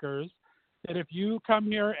asylum seekers that if you come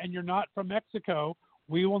here and you're not from Mexico,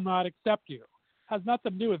 we will not accept you. It has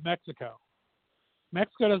nothing to do with Mexico.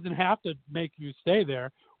 Mexico doesn't have to make you stay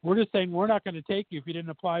there. We're just saying we're not going to take you if you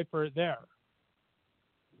didn't apply for it there.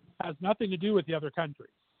 It has nothing to do with the other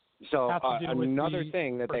countries. So another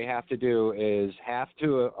thing that they have to do is have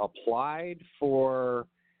to apply for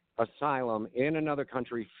asylum in another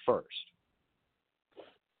country first.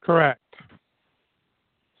 Correct.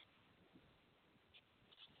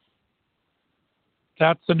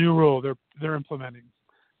 That's the new rule they're implementing.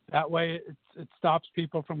 That way it stops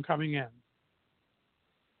people from coming in.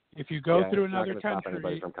 If you go through another country, stop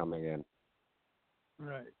anybody from coming in.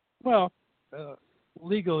 Right. Well,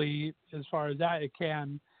 legally, as far as that, it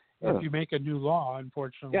can. If you make a new law,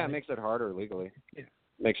 unfortunately. Yeah, it makes it harder legally. Yeah.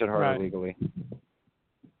 Makes it harder legally.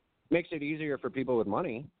 Makes it easier for people with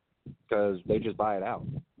money because they just buy it out.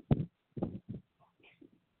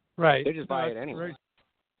 Right. They just buy it anyway. Right.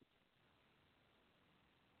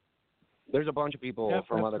 There's a bunch of people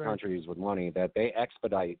from other countries with money that they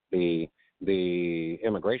expedite the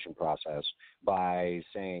immigration process by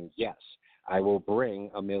saying, yes, I will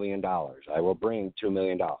bring $1 million. I will bring $2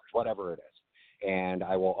 million, whatever it is. And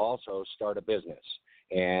I will also start a business.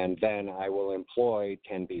 and then I will employ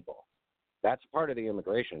 10 people. That's part of the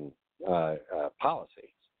immigration policies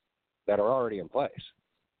that are already in place.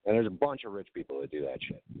 And there's a bunch of rich people that do that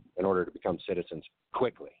shit in order to become citizens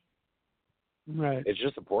quickly. Right. It's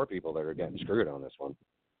just the poor people that are getting screwed on this one.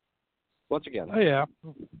 Once again. Oh, yeah.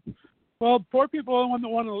 Well, poor people are the ones that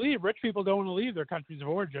want to leave. Rich people don't want to leave their countries of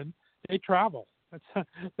origin. They travel.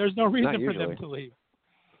 There's no reason for them to leave.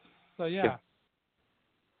 So, yeah.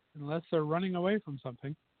 Unless they're running away from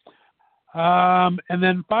something. And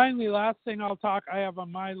then finally, last thing I have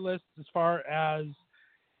on my list as far as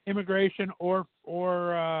immigration or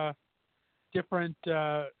different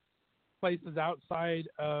places outside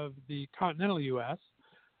of the continental U.S.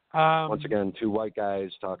 Once again, two white guys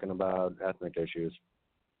talking about ethnic issues.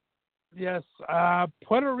 Yes,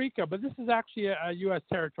 Puerto Rico, but this is actually a U.S.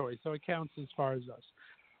 territory, so it counts as far as us.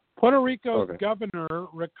 Puerto Rico's governor,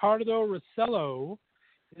 Ricardo Rossello,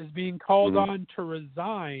 is being called on to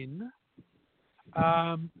resign.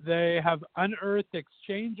 They have unearthed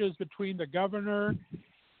exchanges between the governor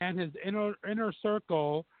and his inner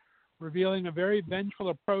circle, revealing a very vengeful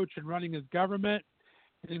approach in running his government.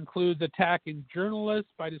 It includes attacking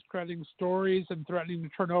journalists by discrediting stories and threatening to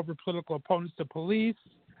turn over political opponents to police.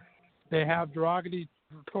 They have derogatory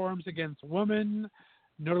terms against women,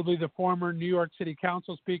 notably the former New York City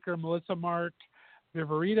Council Speaker Melissa Mark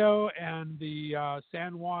Viverito and the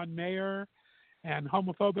San Juan mayor, and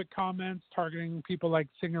homophobic comments targeting people like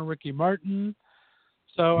singer Ricky Martin.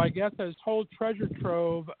 So I guess this whole treasure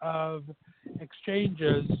trove of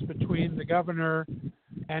exchanges between the governor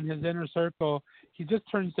and his inner circle, he just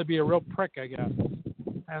turns to be a real prick, I guess.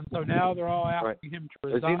 And so now they're all asking him to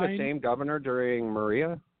resign. Is he the same governor during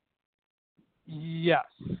Maria? Yes,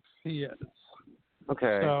 he is.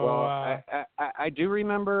 Okay. So, well, I do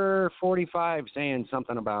remember 45 saying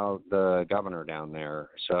something about the governor down there,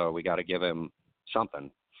 so we got to give him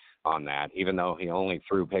something on that, even though he only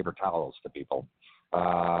threw paper towels to people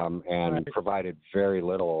and provided very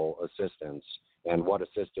little assistance. And what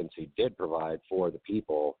assistance he did provide for the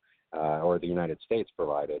people, or the United States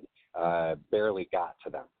provided, barely got to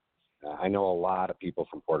them. I know a lot of people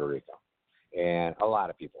from Puerto Rico, and a lot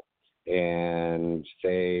of people. And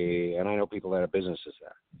I know people that have businesses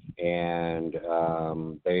there, and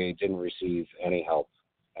they didn't receive any help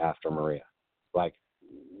after Maria, like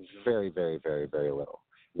very, very, very, very little.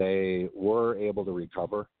 They were able to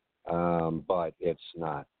recover, but it's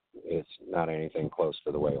not anything close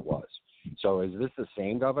to the way it was. So is this the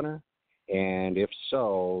same governor? And if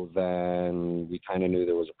so, then we kind of knew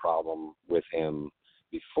there was a problem with him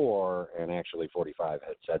before, and actually 45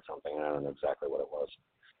 had said something, and I don't know exactly what it was,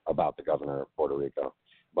 about the governor of Puerto Rico,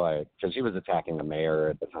 but because he was attacking the mayor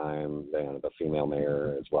at the time, the female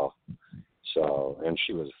mayor as well. So, and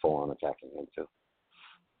she was full on attacking him too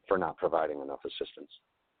for not providing enough assistance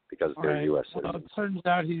because they're U.S. citizens. Well, it turns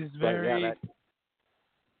out he's very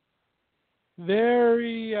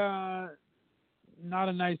not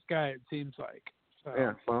a nice guy, it seems like. So.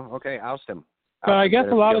 Yeah, well, okay, oust him. But I guess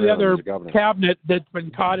a lot of the other cabinet that's been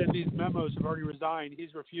caught in these memos have already resigned.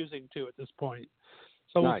 He's refusing to at this point.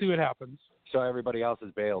 So we'll see what happens. So everybody else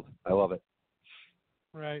is bailed. I love it.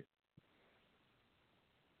 Right.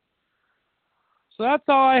 So that's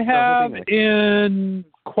all I have in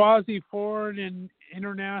quasi-foreign and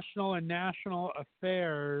international and national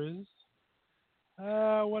affairs.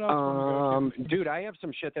 What else? Dude, I have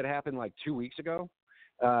some shit that happened like 2 weeks ago.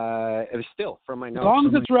 It was still from my notes. As long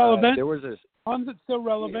as it's relevant. There was this. As long as it's still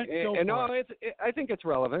relevant. I think it's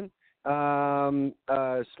relevant.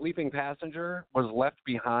 A sleeping passenger was left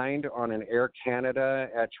behind on an Air Canada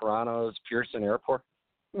at Toronto's Pearson Airport.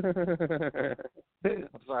 I'm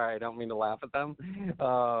sorry, I don't mean to laugh at them,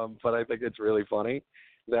 but I think it's really funny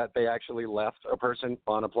that they actually left a person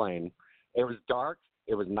on a plane. It was dark.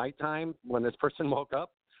 It was nighttime when this person woke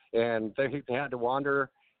up, and they had to wander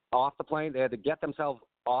off the plane. They had to get themselves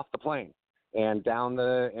off the plane and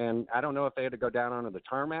and I don't know if they had to go down onto the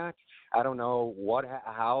tarmac. I don't know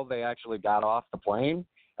how they actually got off the plane,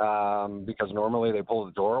 because normally they pull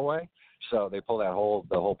the door away. So they pull the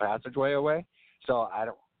whole passageway away. So I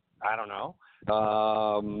don't know.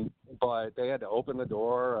 But they had to open the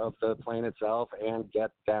door of the plane itself and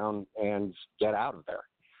get down and get out of there.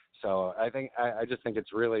 So I just think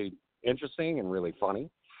it's really interesting and really funny.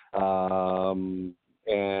 And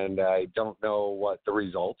I don't know what the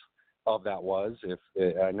result of that was.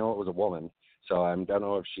 I know it was a woman, so I don't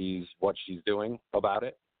know if what she's doing about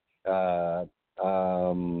it. But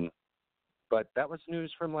that was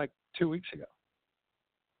news from like 2 weeks ago.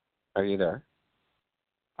 Are you there?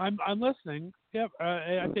 I'm listening. Yep.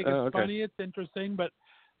 I think it's funny. It's interesting, but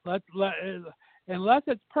unless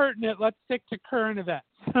it's pertinent, let's stick to current events.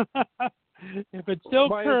 If it's still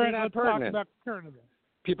current, let's talk about current events.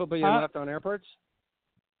 People being left on airports?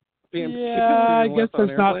 I guess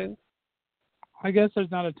there's not. I guess there's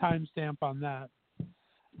not a timestamp on that.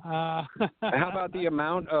 How about the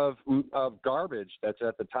amount of garbage that's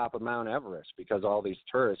at the top of Mount Everest because all these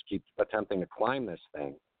tourists keep attempting to climb this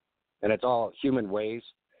thing, and it's all human waste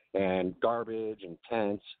and garbage and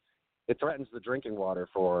tents. It threatens the drinking water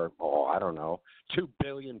for 2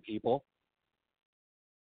 billion people.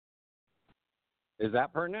 Is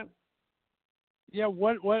that pertinent? Yeah.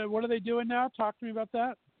 What are they doing now? Talk to me about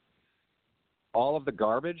that. All of the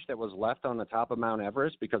garbage that was left on the top of Mount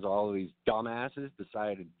Everest because all of these dumbasses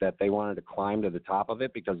decided that they wanted to climb to the top of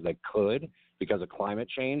it because they could, because of climate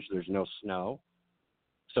change. There's no snow.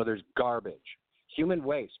 So there's garbage. Human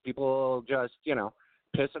waste. People just,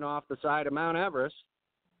 pissing off the side of Mount Everest.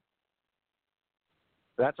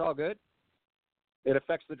 That's all good. It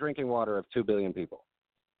affects the drinking water of 2 billion people.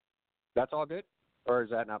 That's all good? Or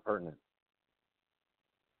is that not pertinent?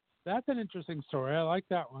 That's an interesting story. I like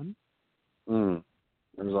that one.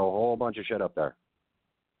 There's a whole bunch of shit up there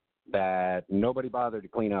that nobody bothered to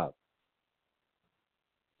clean up.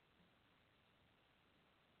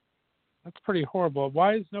 That's pretty horrible.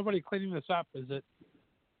 Why is nobody cleaning this up? Do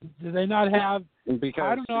they not have? Because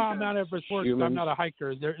I don't know how Mount Everest works. I'm not a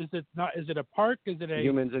hiker. Is it a park? Is it a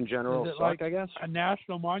humans in general? Is it suck, like I guess. A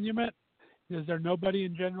national monument? Is there nobody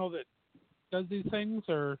in general that does these things?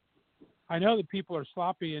 Or I know that people are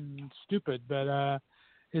sloppy and stupid, but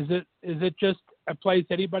is it just a place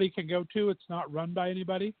anybody can go to? It's not run by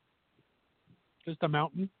anybody? Just a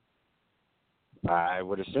mountain? I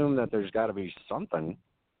would assume that there's got to be something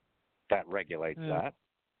that regulates that.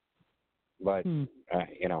 But,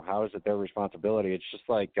 how is it their responsibility? It's just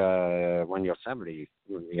like when Yosemite,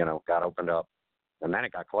 got opened up and then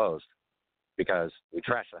it got closed because we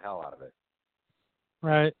trashed the hell out of it.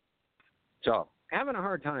 Right. So having a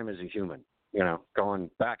hard time as a human. Going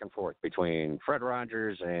back and forth between Fred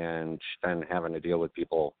Rogers and then having to deal with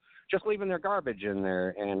people just leaving their garbage in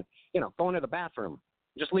there and, going to the bathroom,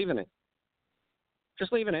 just leaving it.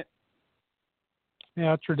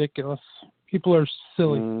 Yeah, it's ridiculous. People are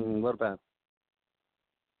silly. A little bit.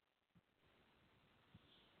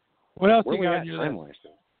 What else Where you got on we your at list?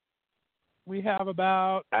 We have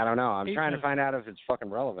about... I don't know. I'm trying minutes. to find out if it's fucking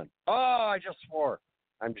relevant. Oh, I just swore.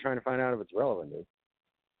 I'm trying to find out if it's relevant, dude.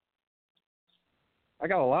 I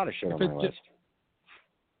got a lot of shit on my list.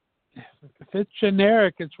 If it's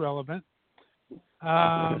generic, it's relevant.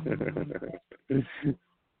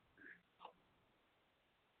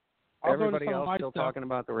 Everybody else still talking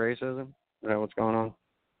about the racism? Is that what's going on?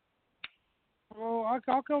 Well,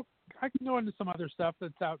 I'll go. I can go into some other stuff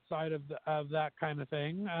that's outside of that kind of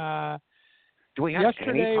thing. Do we have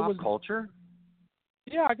any pop culture?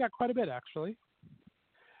 Yeah, I got quite a bit actually.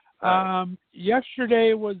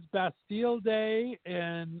 Yesterday was Bastille Day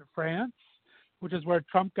in France, which is where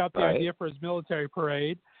Trump got the idea for his military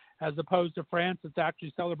parade, as opposed to France that's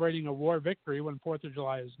actually celebrating a war victory when 4th of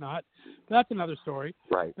July is not. But that's another story.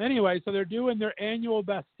 Right. Anyway, so they're doing their annual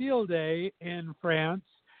Bastille Day in France,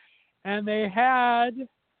 and they had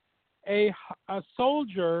a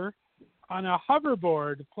soldier on a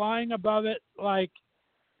hoverboard flying above it like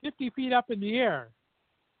 50 feet up in the air.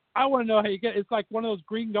 I want to know how you get. It's like one of those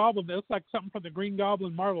Green Goblin. It looks like something from the Green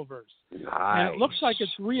Goblin Marvelverse, and it looks like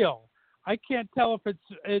it's real. I can't tell if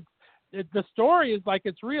it's the story is like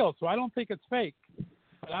it's real, so I don't think it's fake.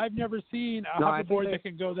 But I've never seen a hoverboard that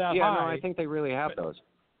can go that high. Yeah, no, I think they really have those.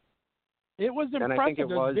 It was impressive.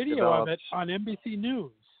 There's video of it on NBC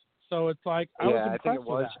News, so it's like I was impressed. I think it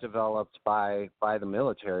was developed by the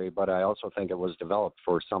military, but I also think it was developed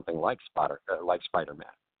for something like Spider-Man.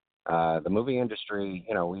 The movie industry,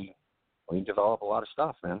 we develop a lot of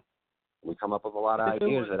stuff, man. We come up with a lot of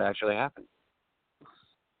ideas that actually happen.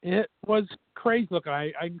 It was crazy. Look,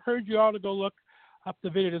 I encourage you all to go look up the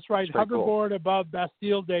video. It's right, hoverboard above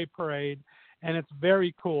Bastille Day Parade, and it's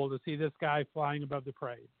very cool to see this guy flying above the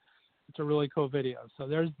parade. It's a really cool video. So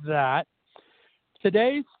there's that.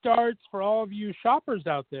 Today starts, for all of you shoppers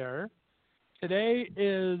out there, today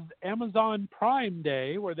is Amazon Prime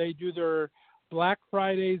Day, where they do their Black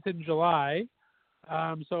Fridays in July.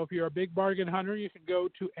 So if you're a big bargain hunter, you can go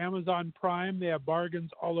to Amazon Prime. They have bargains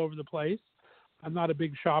all over the place. I'm not a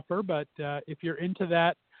big shopper, but if you're into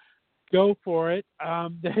that, go for it.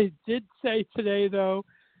 They did say today, though,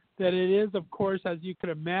 that it is, of course, as you can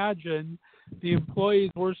imagine, the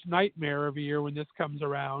employee's worst nightmare every year when this comes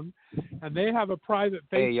around. And they have a private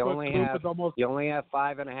Facebook group with almost... You only have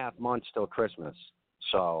 5.5 months till Christmas.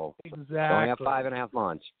 So exactly. you only have 5.5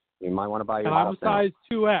 months. You might want to buy your I'm a size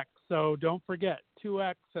 2X, so don't forget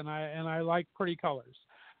 2X, and I like pretty colors.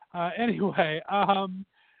 Anyway, and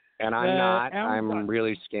I'm not. I'm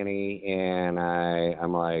really skinny, and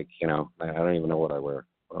I'm like, I don't even know what I wear.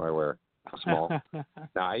 What do I wear? Small.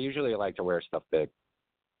 No, I usually like to wear stuff big.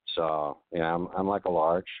 So I'm like a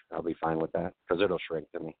large. I'll be fine with that because it'll shrink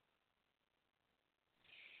to me.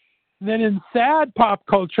 Then in sad pop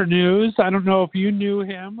culture news, I don't know if you knew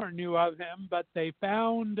him or knew of him, but they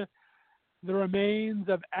found the remains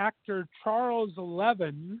of actor Charles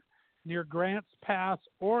Levin near Grants Pass,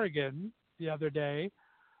 Oregon, the other day.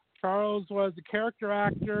 Charles was a character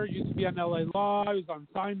actor, used to be on LA Law, he was on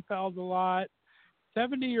Seinfeld a lot,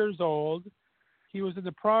 70 years old. He was in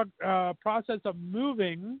the process of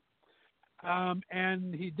moving,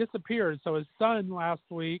 and he disappeared. So his son last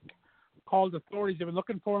week called authorities. They've been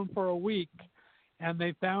looking for him for a week, and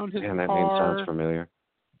they found his car. That name sounds familiar.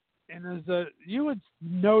 And you would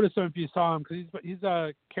notice him if you saw him because he's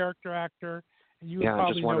a character actor. And you would I'm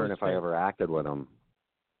probably just wondering know if I ever acted with him.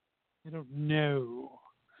 I don't know.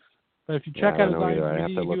 But if you check out his IMDb, I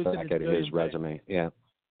have to look back at his resume. Yeah.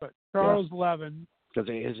 But Charles Levin. Because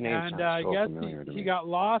his name sounds I so guess familiar to me. he got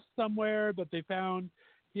lost somewhere, but they found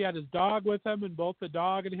he had his dog with him, and both the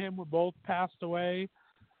dog and him were both passed away,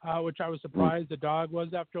 which I was surprised the dog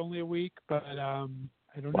was after only a week, but I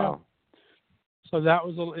don't know. So that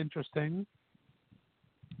was a little interesting.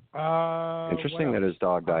 Interesting that his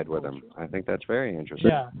dog died with him. I think that's very interesting.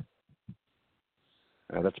 Yeah.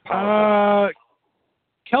 That's powerful.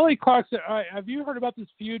 Kelly Clarkson, have you heard about this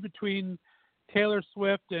feud between Taylor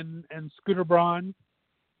Swift and Scooter Braun?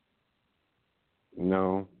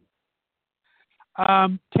 No.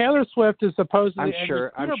 Taylor Swift is supposedly. I'm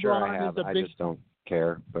sure I have. I just don't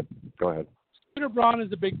care. But go ahead. Scooter Braun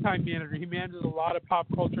is a big-time manager. He manages a lot of pop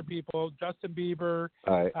culture people. Justin Bieber.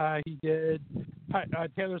 He did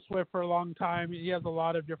Taylor Swift for a long time. He has a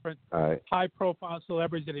lot of different high-profile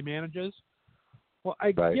celebrities that he manages. Well,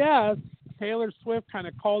 I guess Taylor Swift kind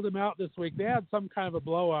of called him out this week. They had some kind of a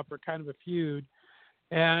blow-up or kind of a feud.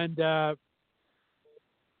 And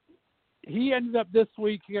he ended up this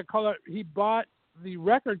week, he got called out. He bought the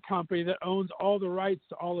record company that owns all the rights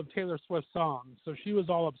to all of Taylor Swift's songs. So she was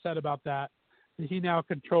all upset about that. And he now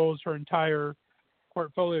controls her entire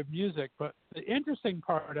portfolio of music. But the interesting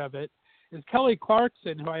part of it is Kelly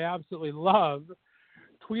Clarkson, who I absolutely love,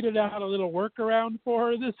 tweeted out a little workaround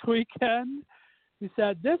for her this weekend. He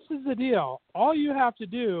said, "This is the deal. All you have to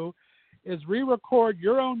do is re-record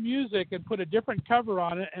your own music and put a different cover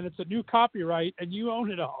on it, and it's a new copyright, and you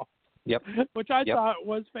own it all." Yep. Which I thought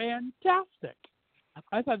was fantastic.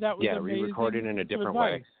 I thought that was amazing. Yeah, re-record it in a different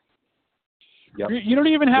way. Yep. You don't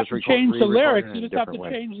even have to change the lyrics. You just have to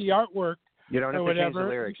way. change the artwork. You don't have to change the whatever.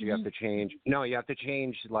 lyrics. You have to change. No, you have to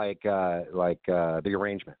change the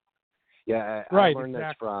arrangement. Yeah, I learned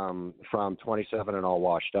this from 27 and All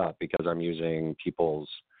Washed Up because I'm using people's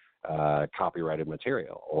copyrighted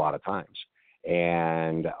material a lot of times.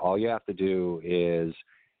 And all you have to do is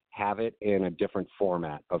have it in a different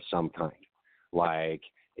format of some kind. Like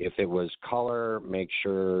if it was color, make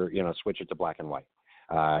sure, switch it to black and white.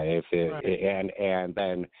 And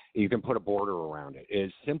then you can put a border around it.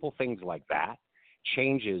 It's simple things like that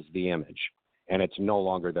changes the image, and it's no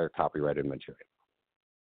longer their copyrighted material.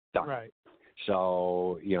 Done. Right.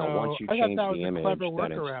 So, once you change the image,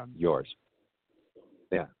 then it's yours.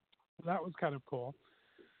 Yeah. That was kind of cool.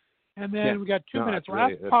 And then we got 2 minutes.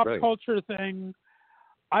 Last pop culture thing.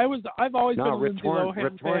 I've always been a Lindsay Lohan fan.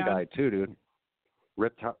 Rip Torn died too, dude.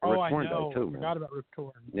 Rip Torn died too, man. I forgot about Rip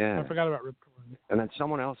Torn. Yeah. I forgot about Rip Torn. And then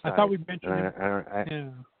someone else died. I thought we mentioned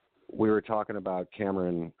it. We were talking about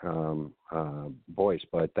Cameron Boyce,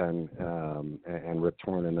 but then and Rip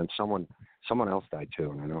Torn, and then someone else died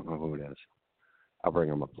too, and I don't know who it is. I'll bring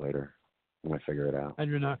them up later when I figure it out. I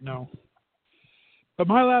do not know. But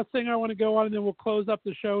my last thing I want to go on, and then we'll close up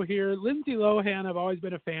the show here. Lindsay Lohan, I've always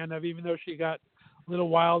been a fan of, even though she got a little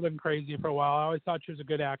wild and crazy for a while. I always thought she was a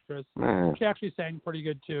good actress. She actually sang pretty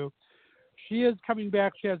good too. She is coming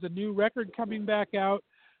back. She has a new record coming back out,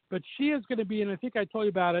 but she is going to be, and I think I told you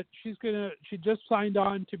about it, she just signed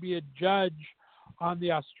on to be a judge on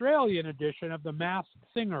the Australian edition of The Masked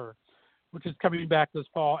Singer, which is coming back this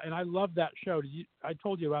fall. And I love that show. I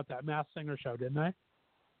told you about that Masked Singer show, didn't I?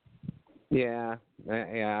 Yeah,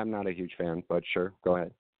 I'm not a huge fan, but sure, go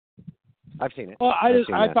ahead. I've seen it. Well,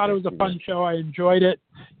 I thought it was a fun show. I enjoyed it.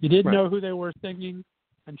 You didn't know who they were singing,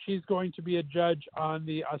 and she's going to be a judge on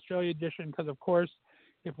the Australia edition because, of course,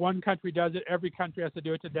 if one country does it, every country has to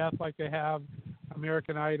do it to death, like they have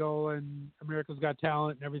American Idol and America's Got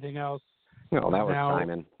Talent and everything else. No, that was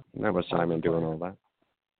Simon. That was Simon doing all that.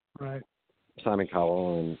 Right. Simon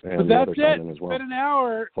Cowell and but the other that's it. Simon as well. It's been an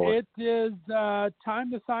hour. Four. It is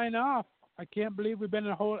time to sign off. I can't believe we've been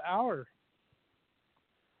a whole hour.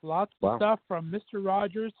 Lots of stuff from Mr.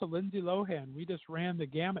 Rogers to Lindsay Lohan. We just ran the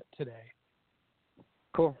gamut today.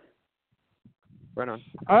 Cool. Right on.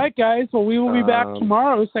 All right, guys. Well, we will be back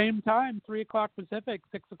tomorrow, same time, 3 o'clock Pacific,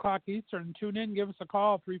 6 o'clock Eastern. Tune in. Give us a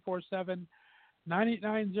call,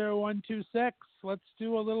 347-989-0126. Let's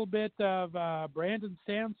do a little bit of Brandon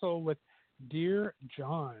Stansel with Dear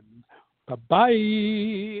John.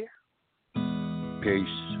 Bye-bye.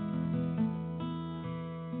 Peace.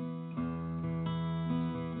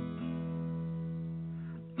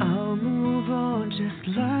 I'll move on just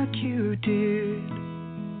like you did.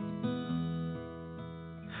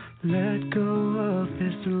 Let go of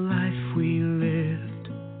this life we lived.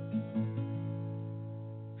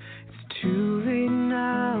 It's too late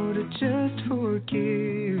now to just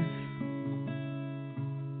forgive.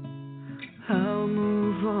 I'll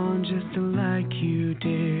move on just like you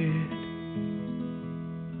did.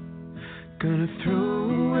 Gonna throw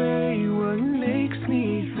away what makes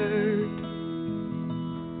me hurt.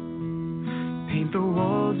 Paint the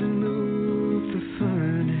walls and move the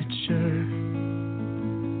furniture.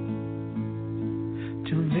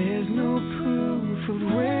 Till there's no proof of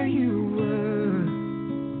where you were.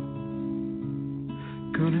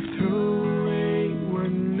 Gonna throw away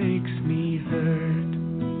what makes me hurt.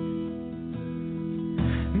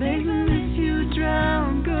 Make me miss you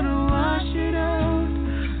drown. Gonna wash it out.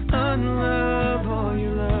 Unlove all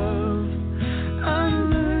your love.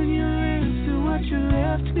 Unlearn your answer, what you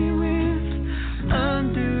left me with.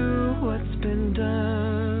 Undo what's been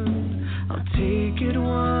done. I'll take it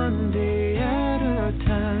one day at a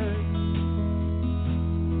time.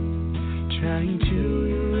 Trying to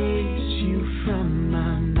erase you from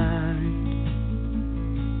my mind.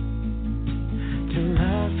 Till I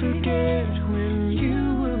forget when you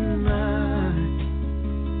were mine.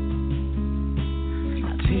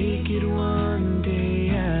 I'll take it one day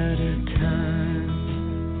at a time.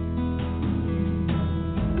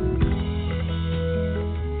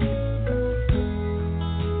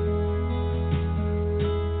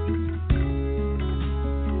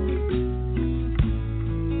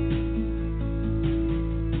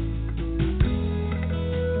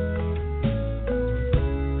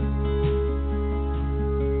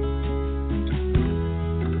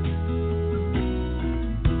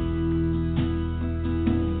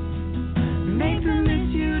 Make them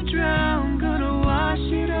miss you drown, gonna wash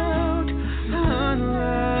it out.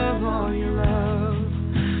 Unlove all your love.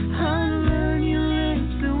 Unlearn your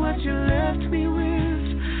lips and what you left me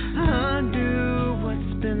with. Undo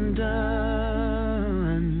what's been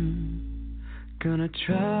done. Gonna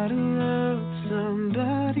try to love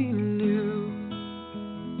somebody new.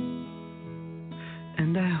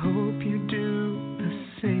 And I hope you do the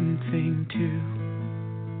same thing too.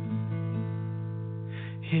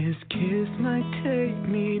 His kiss might take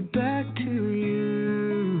me back to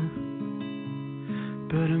you,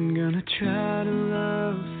 but I'm gonna try to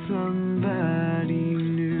love somebody